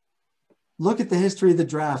 Look at the history of the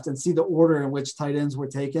draft and see the order in which tight ends were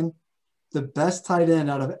taken. the best tight end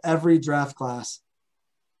out of every draft class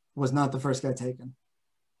was not the first guy taken.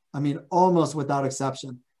 I mean, almost without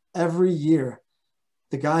exception. Every year,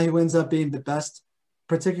 the guy who ends up being the best,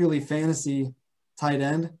 particularly fantasy tight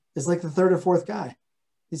end, is like the third or fourth guy.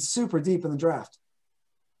 He's super deep in the draft.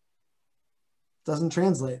 Doesn't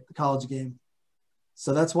translate the college game.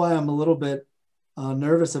 So that's why I'm a little bit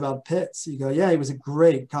nervous about Pitts. You go, yeah, he was a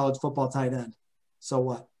great college football tight end. So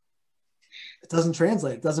what? It doesn't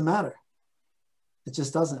translate. It doesn't matter. It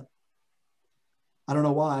just doesn't. I don't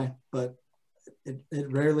know why, but it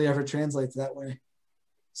rarely ever translates that way.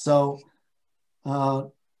 So,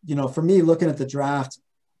 for me, looking at the draft,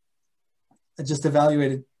 I just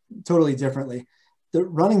evaluated totally differently. The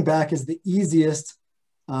running back is the easiest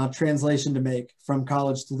translation to make from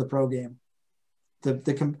college to the pro game.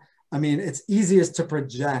 It's easiest to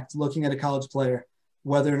project looking at a college player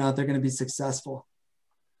whether or not they're going to be successful.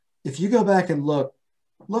 If you go back and look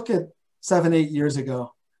at 7-8 years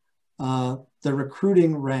ago, the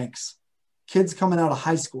recruiting ranks, kids coming out of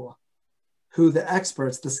high school who the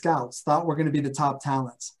experts, the scouts, thought were going to be the top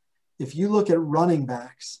talents. If you look at running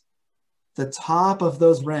backs, the top of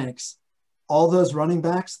those ranks, all those running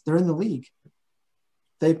backs, they're in the league.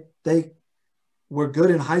 They were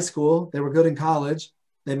good in high school. They were good in college.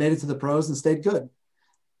 They made it to the pros and stayed good.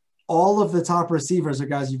 All of the top receivers are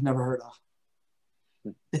guys you've never heard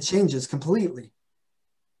of. It changes completely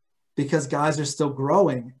because guys are still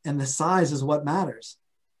growing and the size is what matters.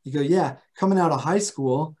 You go, yeah, coming out of high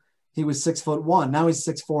school, he was 6'1". Now he's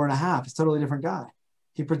 6'4.5". He's a totally different guy.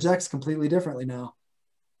 He projects completely differently now,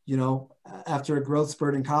 after a growth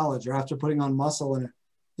spurt in college or after putting on muscle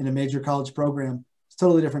in a major college program. It's a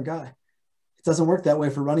totally different guy. It doesn't work that way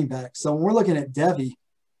for running backs. So when we're looking at Devy,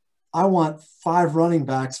 I want 5 running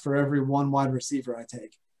backs for every 1 wide receiver I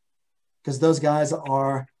take because those guys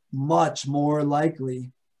are much more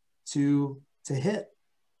likely to hit.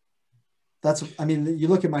 You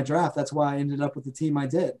look at my draft, that's why I ended up with the team I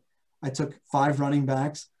did. I took 5 running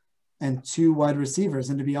backs and 2 wide receivers.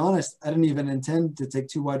 And to be honest, I didn't even intend to take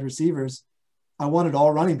 2 wide receivers. I wanted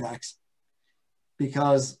all running backs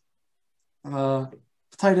because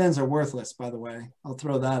tight ends are worthless, by the way. I'll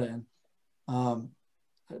throw that in.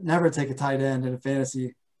 Never take a tight end in a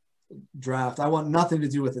fantasy draft. I want nothing to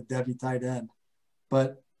do with a Devy tight end.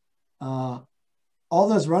 But all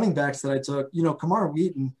those running backs that I took, Kamar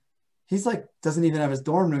Wheaton, he's doesn't even have his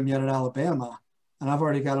dorm room yet at Alabama, and I've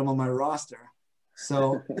already got him on my roster.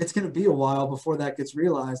 So it's going to be a while before that gets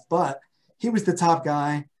realized. But he was the top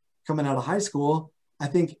guy coming out of high school. I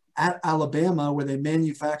think at Alabama, where they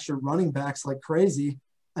manufacture running backs like crazy,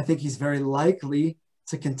 I think he's very likely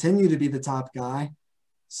to continue to be the top guy.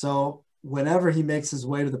 So whenever he makes his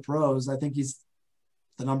way to the pros, I think he's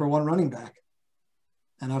the number 1 running back.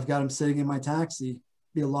 And I've got him sitting in my taxi.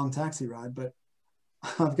 Be a long taxi ride, but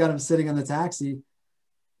I've got him sitting in the taxi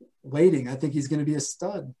waiting. I think he's going to be a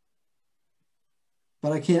stud.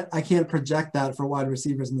 But I can't project that for wide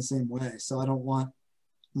receivers in the same way. So I don't want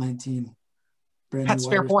 19 brand new. That's a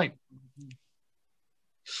fair point.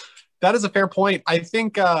 That is a fair point. I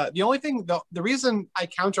think the only thing, the reason I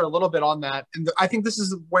counter a little bit on that, and I think this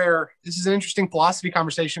is an interesting philosophy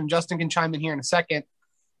conversation. Justin can chime in here in a second.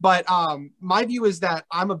 But my view is that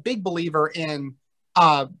I'm a big believer in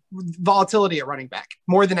volatility at running back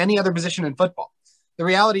more than any other position in football. The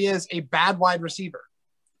reality is a bad wide receiver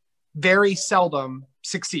very seldom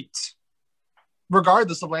succeeds.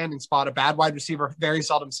 Regardless of landing spot, a bad wide receiver very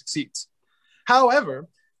seldom succeeds. However,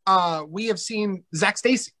 we have seen Zach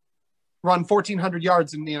Stacy run 1,400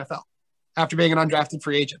 yards in the NFL after being an undrafted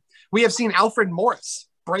free agent. We have seen Alfred Morris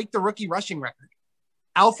break the rookie rushing record.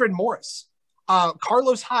 Alfred Morris.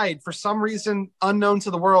 Carlos Hyde, for some reason unknown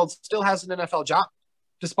to the world, still has an NFL job,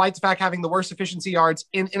 despite the fact having the worst efficiency yards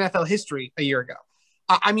in NFL history a year ago.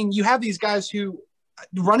 You have these guys who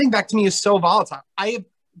running back to me is so volatile. I have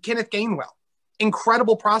Kenneth Gainwell,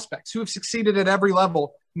 incredible prospects who have succeeded at every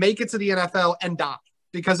level, make it to the NFL and die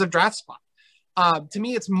because of draft spot. To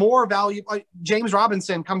me, it's more valuable. James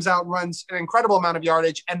Robinson comes out and runs an incredible amount of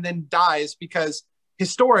yardage and then dies because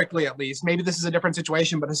historically, at least, maybe this is a different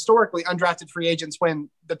situation, but historically, undrafted free agents, when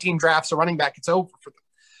the team drafts a running back, it's over for them.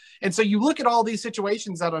 And so you look at all these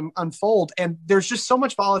situations that unfold, and there's just so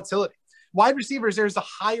much volatility. Wide receivers, there's a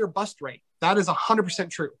higher bust rate. That is 100%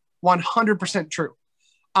 true, 100% true.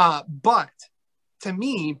 But to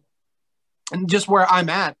me, and just where I'm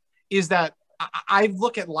at, is that I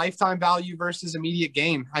look at lifetime value versus immediate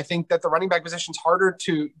gain. I think that the running back position is harder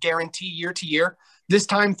to guarantee year to year. This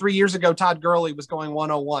time 3 years ago, Todd Gurley was going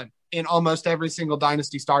 101 in almost every single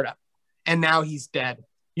dynasty startup. And now he's dead.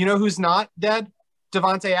 You know who's not dead?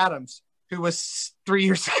 Devontae Adams, who was 3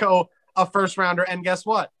 years ago a first rounder. And guess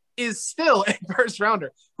what? Is still a first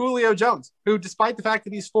rounder. Julio Jones, who, despite the fact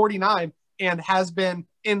that he's 49 and has been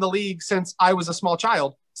in the league since I was a small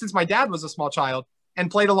child, since my dad was a small child, and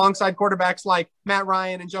played alongside quarterbacks like Matt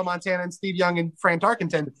Ryan and Joe Montana and Steve Young and Fran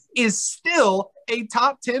Tarkenton, is still a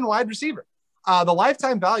top 10 wide receiver. The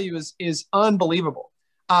lifetime value is unbelievable.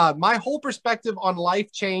 My whole perspective on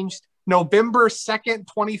life changed November 2nd,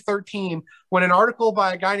 2013, when an article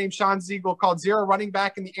by a guy named Sean Ziegel called Zero Running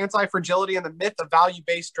Back and the Anti-Fragility and the Myth of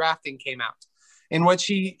Value-Based Drafting came out, in which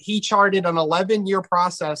he charted an 11-year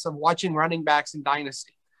process of watching running backs in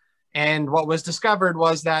Dynasty. And what was discovered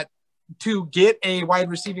was that to get a wide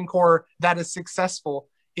receiving core that is successful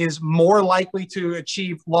is more likely to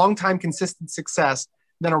achieve long-time consistent success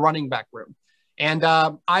than a running back room. And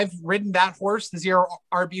I've ridden that horse, the Zero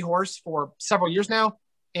RB horse, for several years now.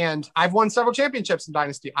 And I've won several championships in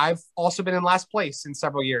Dynasty. I've also been in last place in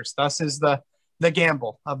several years. Thus is the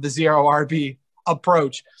gamble of the Zero RB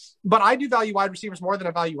approach. But I do value wide receivers more than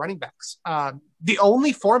I value running backs. The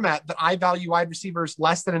only format that I value wide receivers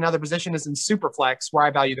less than another position is in Superflex, where I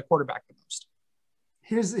value the quarterback the most.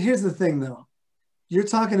 Here's the thing, though. You're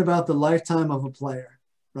talking about the lifetime of a player,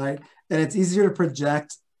 right? And it's easier to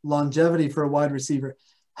project longevity for a wide receiver.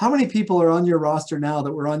 How many people are on your roster now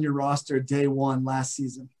that were on your roster day one last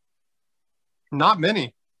season? Not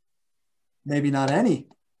many. Maybe not any.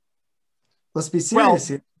 Let's be serious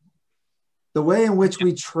here. The way in which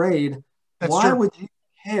we trade, why would you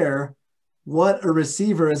care what a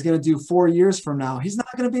receiver is going to do 4 years from now? He's not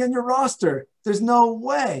going to be on your roster. There's no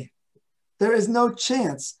way. There is no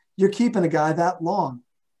chance you're keeping a guy that long.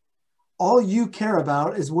 All you care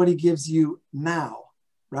about is what he gives you now,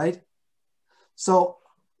 right? So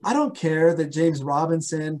I don't care that James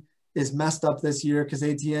Robinson is messed up this year because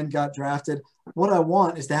ATN got drafted. What I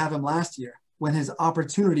want is to have him last year when his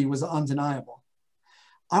opportunity was undeniable.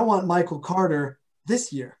 I want Michael Carter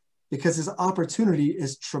this year because his opportunity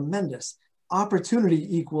is tremendous.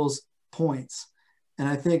 Opportunity equals points. And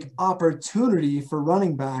I think opportunity for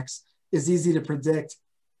running backs is easy to predict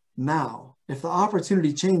now. If the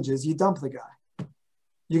opportunity changes, you dump the guy.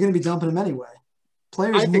 You're going to be dumping him anyway.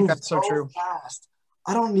 Players move that's so true. fast.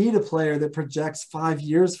 I don't need a player that projects 5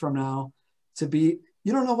 years from now to be –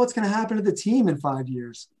 you don't know what's going to happen to the team in 5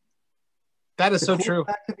 years. That is so true.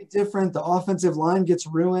 That could be different. The offensive line gets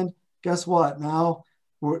ruined. Guess what? Now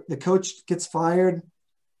the coach gets fired.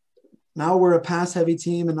 Now we're a pass-heavy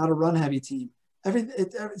team and not a run-heavy team.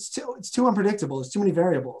 It's too unpredictable. There's too many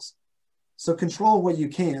variables. So control what you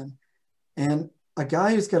can. And a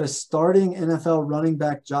guy who's got a starting NFL running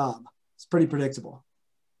back job is pretty predictable.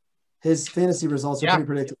 His fantasy results are pretty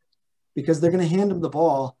predictable because they're going to hand him the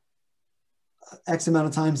ball X amount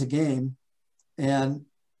of times a game. And,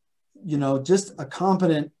 you know, just a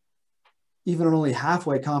competent, even only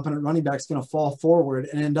halfway competent running back is going to fall forward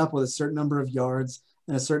and end up with a certain number of yards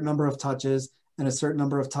and a certain number of touches and a certain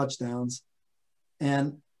number of touchdowns.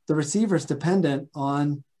 And the receiver's dependent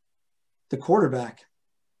on the quarterback.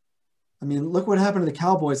 I mean, look what happened to the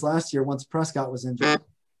Cowboys last year once Prescott was injured.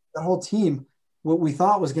 The whole team, what we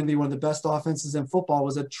thought was going to be one of the best offenses in football,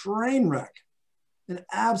 was a train wreck, an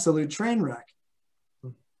absolute train wreck.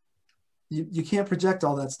 You can't project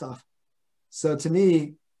all that stuff. So to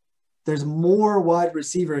me, there's more wide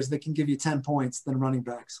receivers that can give you 10 points than running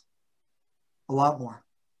backs. A lot more.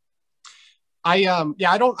 I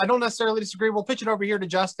don't necessarily disagree. We'll pitch it over here to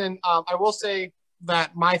Justin. I will say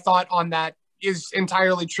that my thought on that is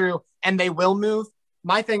entirely true, and they will move.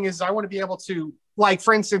 My thing is I want to be able to, like,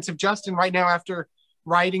 for instance, if Justin right now, after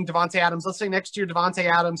riding Davante Adams, let's say next year Davante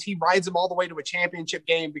Adams, he rides him all the way to a championship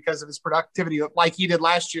game because of his productivity like he did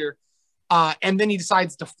last year, and then he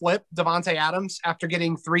decides to flip Davante Adams after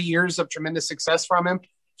getting 3 years of tremendous success from him,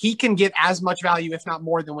 he can get as much value, if not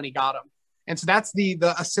more, than when he got him. And so that's the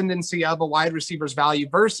ascendancy of a wide receiver's value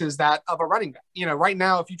versus that of a running back. You know, right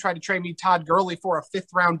now, if you try to trade me Todd Gurley for a 5th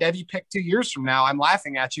round Devy pick 2 years from now, I'm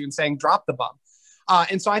laughing at you and saying, drop the bum.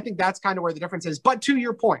 And so I think that's kind of where the difference is. But to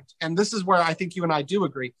your point, and this is where I think you and I do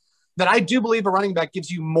agree, that I do believe a running back gives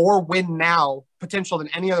you more win now potential than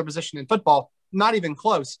any other position in football, not even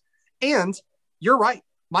close. And you're right.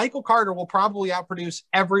 Michael Carter will probably outproduce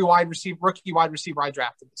every rookie wide receiver I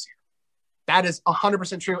drafted this year. That is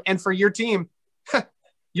 100% true. And for your team,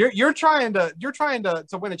 you're trying to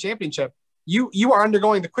win a championship. You are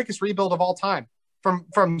undergoing the quickest rebuild of all time,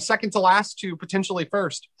 from second to last to potentially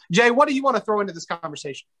first. Jay, what do you want to throw into this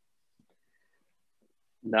conversation?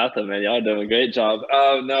 Nothing, man. Y'all are doing a great job.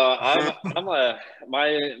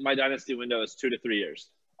 My dynasty window is 2 to 3 years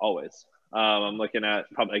always. I'm looking at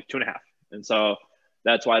probably like 2.5, and so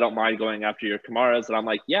That's why I don't mind going after your Kamaras. And I'm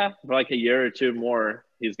like, yeah, for like a year or two more,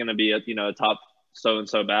 he's going to be a top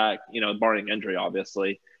so-and-so back, barring injury,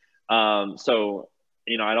 obviously. So,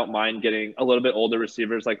 I don't mind getting a little bit older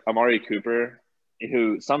receivers like Amari Cooper,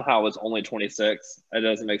 who somehow is only 26. It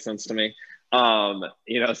doesn't make sense to me.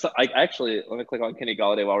 So I actually, let me click on Kenny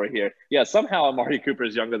Golladay while we're here. Yeah, somehow Amari Cooper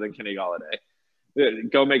is younger than Kenny Golladay.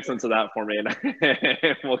 Go make sense of that for me, and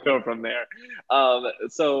we'll go from there.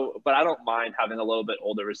 But I don't mind having a little bit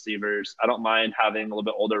older receivers. I don't mind having a little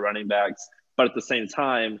bit older running backs. But at the same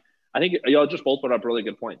time, I think y'all just both put up really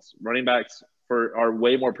good points. Running backs are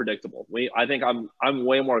way more predictable. I think I'm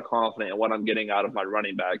way more confident in what I'm getting out of my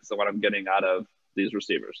running backs than what I'm getting out of these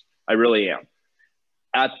receivers. I really am.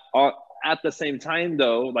 At the same time,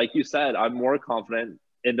 though, like you said, I'm more confident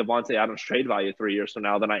in Davante Adams' trade value 3 years from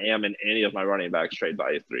now than I am in any of my running backs' trade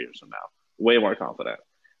value 3 years from now. Way more confident.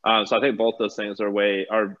 So I think both those things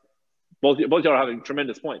both y'all are having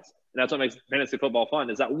tremendous points, and that's what makes fantasy football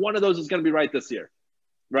fun. Is that one of those is going to be right this year,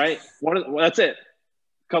 right? That's it.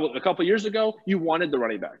 A couple years ago, you wanted the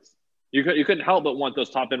running backs. You couldn't help but want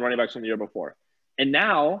those top end running backs from the year before, and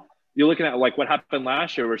now you're looking at like what happened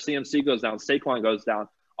last year, where CMC goes down, Saquon goes down.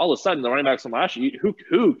 All of a sudden, the running backs from last year,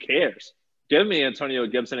 who cares? Give me Antonio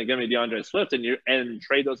Gibson and give me DeAndre Swift, and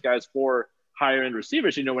trade those guys for higher end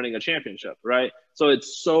receivers. Winning a championship, right? So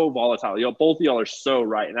it's so volatile. Both of y'all are so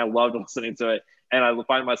right, and I loved listening to it. And I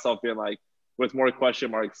find myself being like with more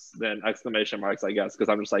question marks than exclamation marks, I guess, because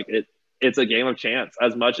I'm just like it's a game of chance.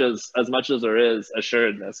 As much as there is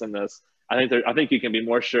assuredness in this, I think you can be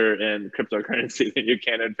more sure in cryptocurrency than you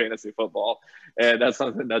can in fantasy football, and that's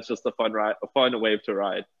something that's just a fun wave to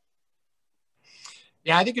ride.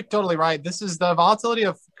 Yeah, I think you're totally right. This is the volatility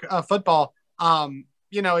of football. And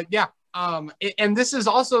this is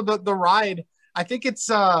also the ride. I think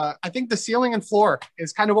the ceiling and floor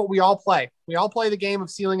is kind of what we all play. We all play the game of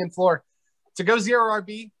ceiling and floor. To go zero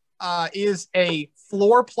RB is a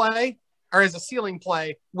floor play, or is a ceiling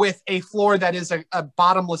play with a floor that is a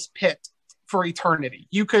bottomless pit for eternity.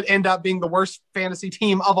 You could end up being the worst fantasy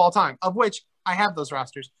team of all time, of which I have those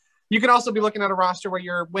rosters. You could also be looking at a roster where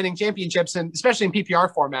you're winning championships, and especially in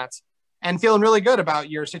PPR formats, and feeling really good about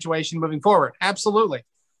your situation moving forward. Absolutely.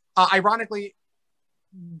 Ironically,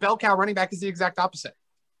 bell cow running back is the exact opposite.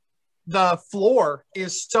 The floor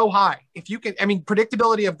is so high.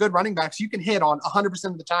 Predictability of good running backs, you can hit on 100%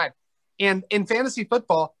 of the time. And in fantasy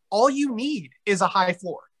football, all you need is a high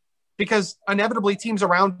floor, because inevitably teams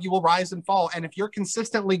around you will rise and fall. And if you're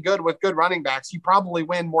consistently good with good running backs, you probably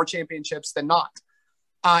win more championships than not.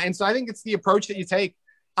 And so I think it's the approach that you take.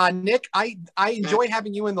 Nick, I enjoy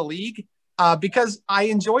having you in the league because I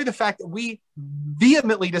enjoy the fact that we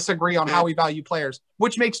vehemently disagree on how we value players,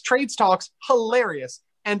 which makes trades talks hilarious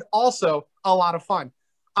and also a lot of fun.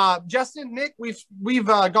 Justin, Nick, we've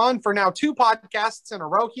gone for now 2 podcasts in a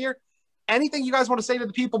row here. Anything you guys want to say to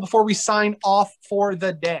the people before we sign off for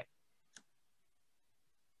the day?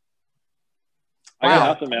 I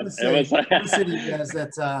got nothing, man. I was say to you guys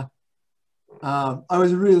that I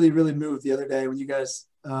was really, really moved the other day when you guys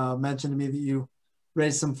mentioned to me that you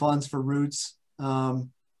raised some funds for Roots.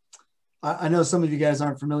 I know some of you guys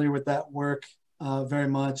aren't familiar with that work very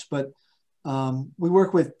much, but we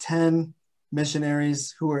work with 10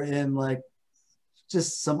 missionaries who are in like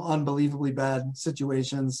just some unbelievably bad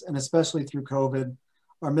situations. And especially through COVID,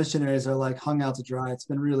 our missionaries are like hung out to dry. It's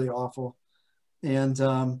been really awful. And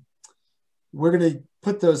we're going to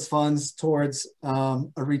put those funds towards a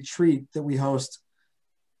retreat that we host.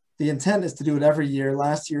 The intent is to do it every year.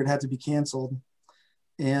 Last year it had to be canceled.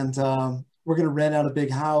 And we're going to rent out a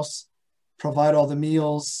big house, provide all the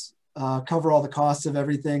meals, cover all the costs of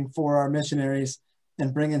everything for our missionaries,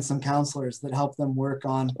 and bring in some counselors that help them work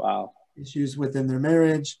on issues within their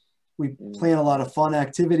marriage. We plan a lot of fun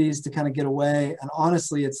activities to kind of get away. And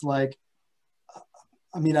honestly, it's like,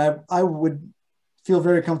 I would feel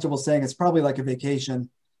very comfortable saying it's probably like a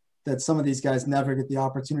vacation that some of these guys never get the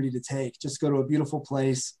opportunity to take. Just go to a beautiful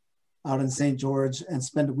place out in St. George and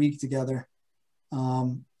spend a week together.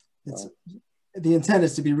 The intent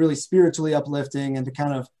is to be really spiritually uplifting and to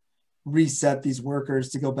kind of reset these workers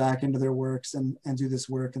to go back into their works and do this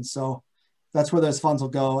work. And so that's where those funds will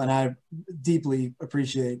go. And I deeply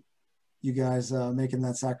appreciate you guys making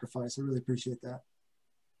that sacrifice. I really appreciate that.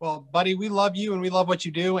 Well, buddy, we love you and we love what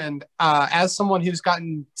you do. And as someone who's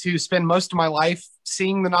gotten to spend most of my life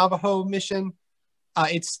seeing the Navajo mission,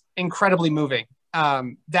 it's incredibly moving.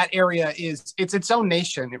 That area it's its own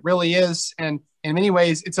nation. It really is. And in many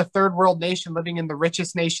ways, it's a third world nation living in the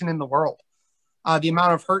richest nation in the world. The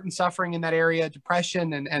amount of hurt and suffering in that area,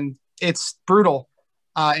 depression, and it's brutal.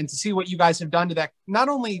 And to see what you guys have done to that, not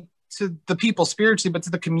only to the people spiritually, but to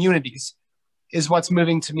the communities is what's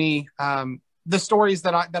moving to me. The stories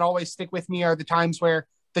that always stick with me are the times where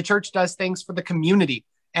the church does things for the community,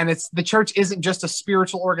 and the church isn't just a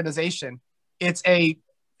spiritual organization. It's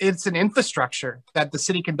an infrastructure that the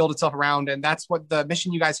city can build itself around. And that's what the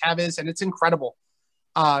mission you guys have is. And it's incredible.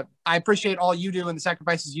 I appreciate all you do and the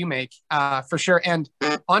sacrifices you make, for sure. And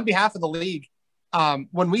on behalf of the league,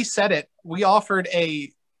 when we said it, we offered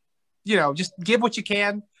just give what you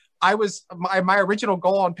can. My original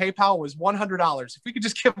goal on PayPal was $100. If we could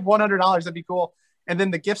just give $100, that'd be cool. And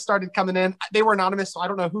then the gifts started coming in. They were anonymous, so I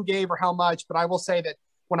don't know who gave or how much, but I will say that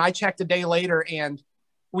when I checked a day later and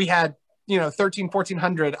we had,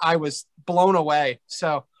 1,400, I was blown away.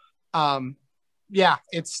 So,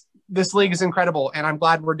 this league is incredible, and I'm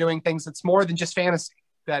glad we're doing things that's more than just fantasy,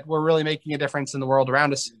 that we're really making a difference in the world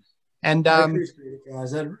around us. And I appreciate it,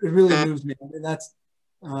 guys. It really moves me. I mean, that's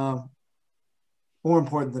more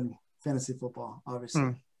important than fantasy football,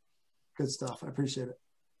 obviously. Good stuff. I appreciate it.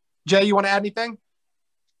 Jay, you want to add anything?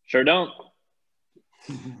 Sure don't.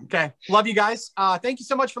 Okay. Love you guys. Thank you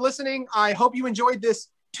so much for listening. I hope you enjoyed this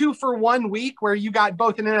 2-for-1 week where you got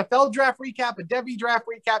both an NFL draft recap, a Devy draft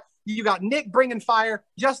recap. You got Nick bringing fire,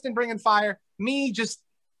 Justin bringing fire, me just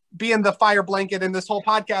being the fire blanket in this whole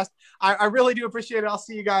podcast. I really do appreciate it. I'll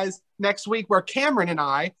see you guys next week, where Cameron and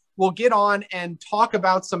I will get on and talk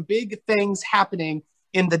about some big things happening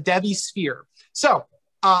in the Devy sphere. So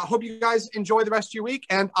hope you guys enjoy the rest of your week,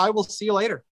 and I will see you later.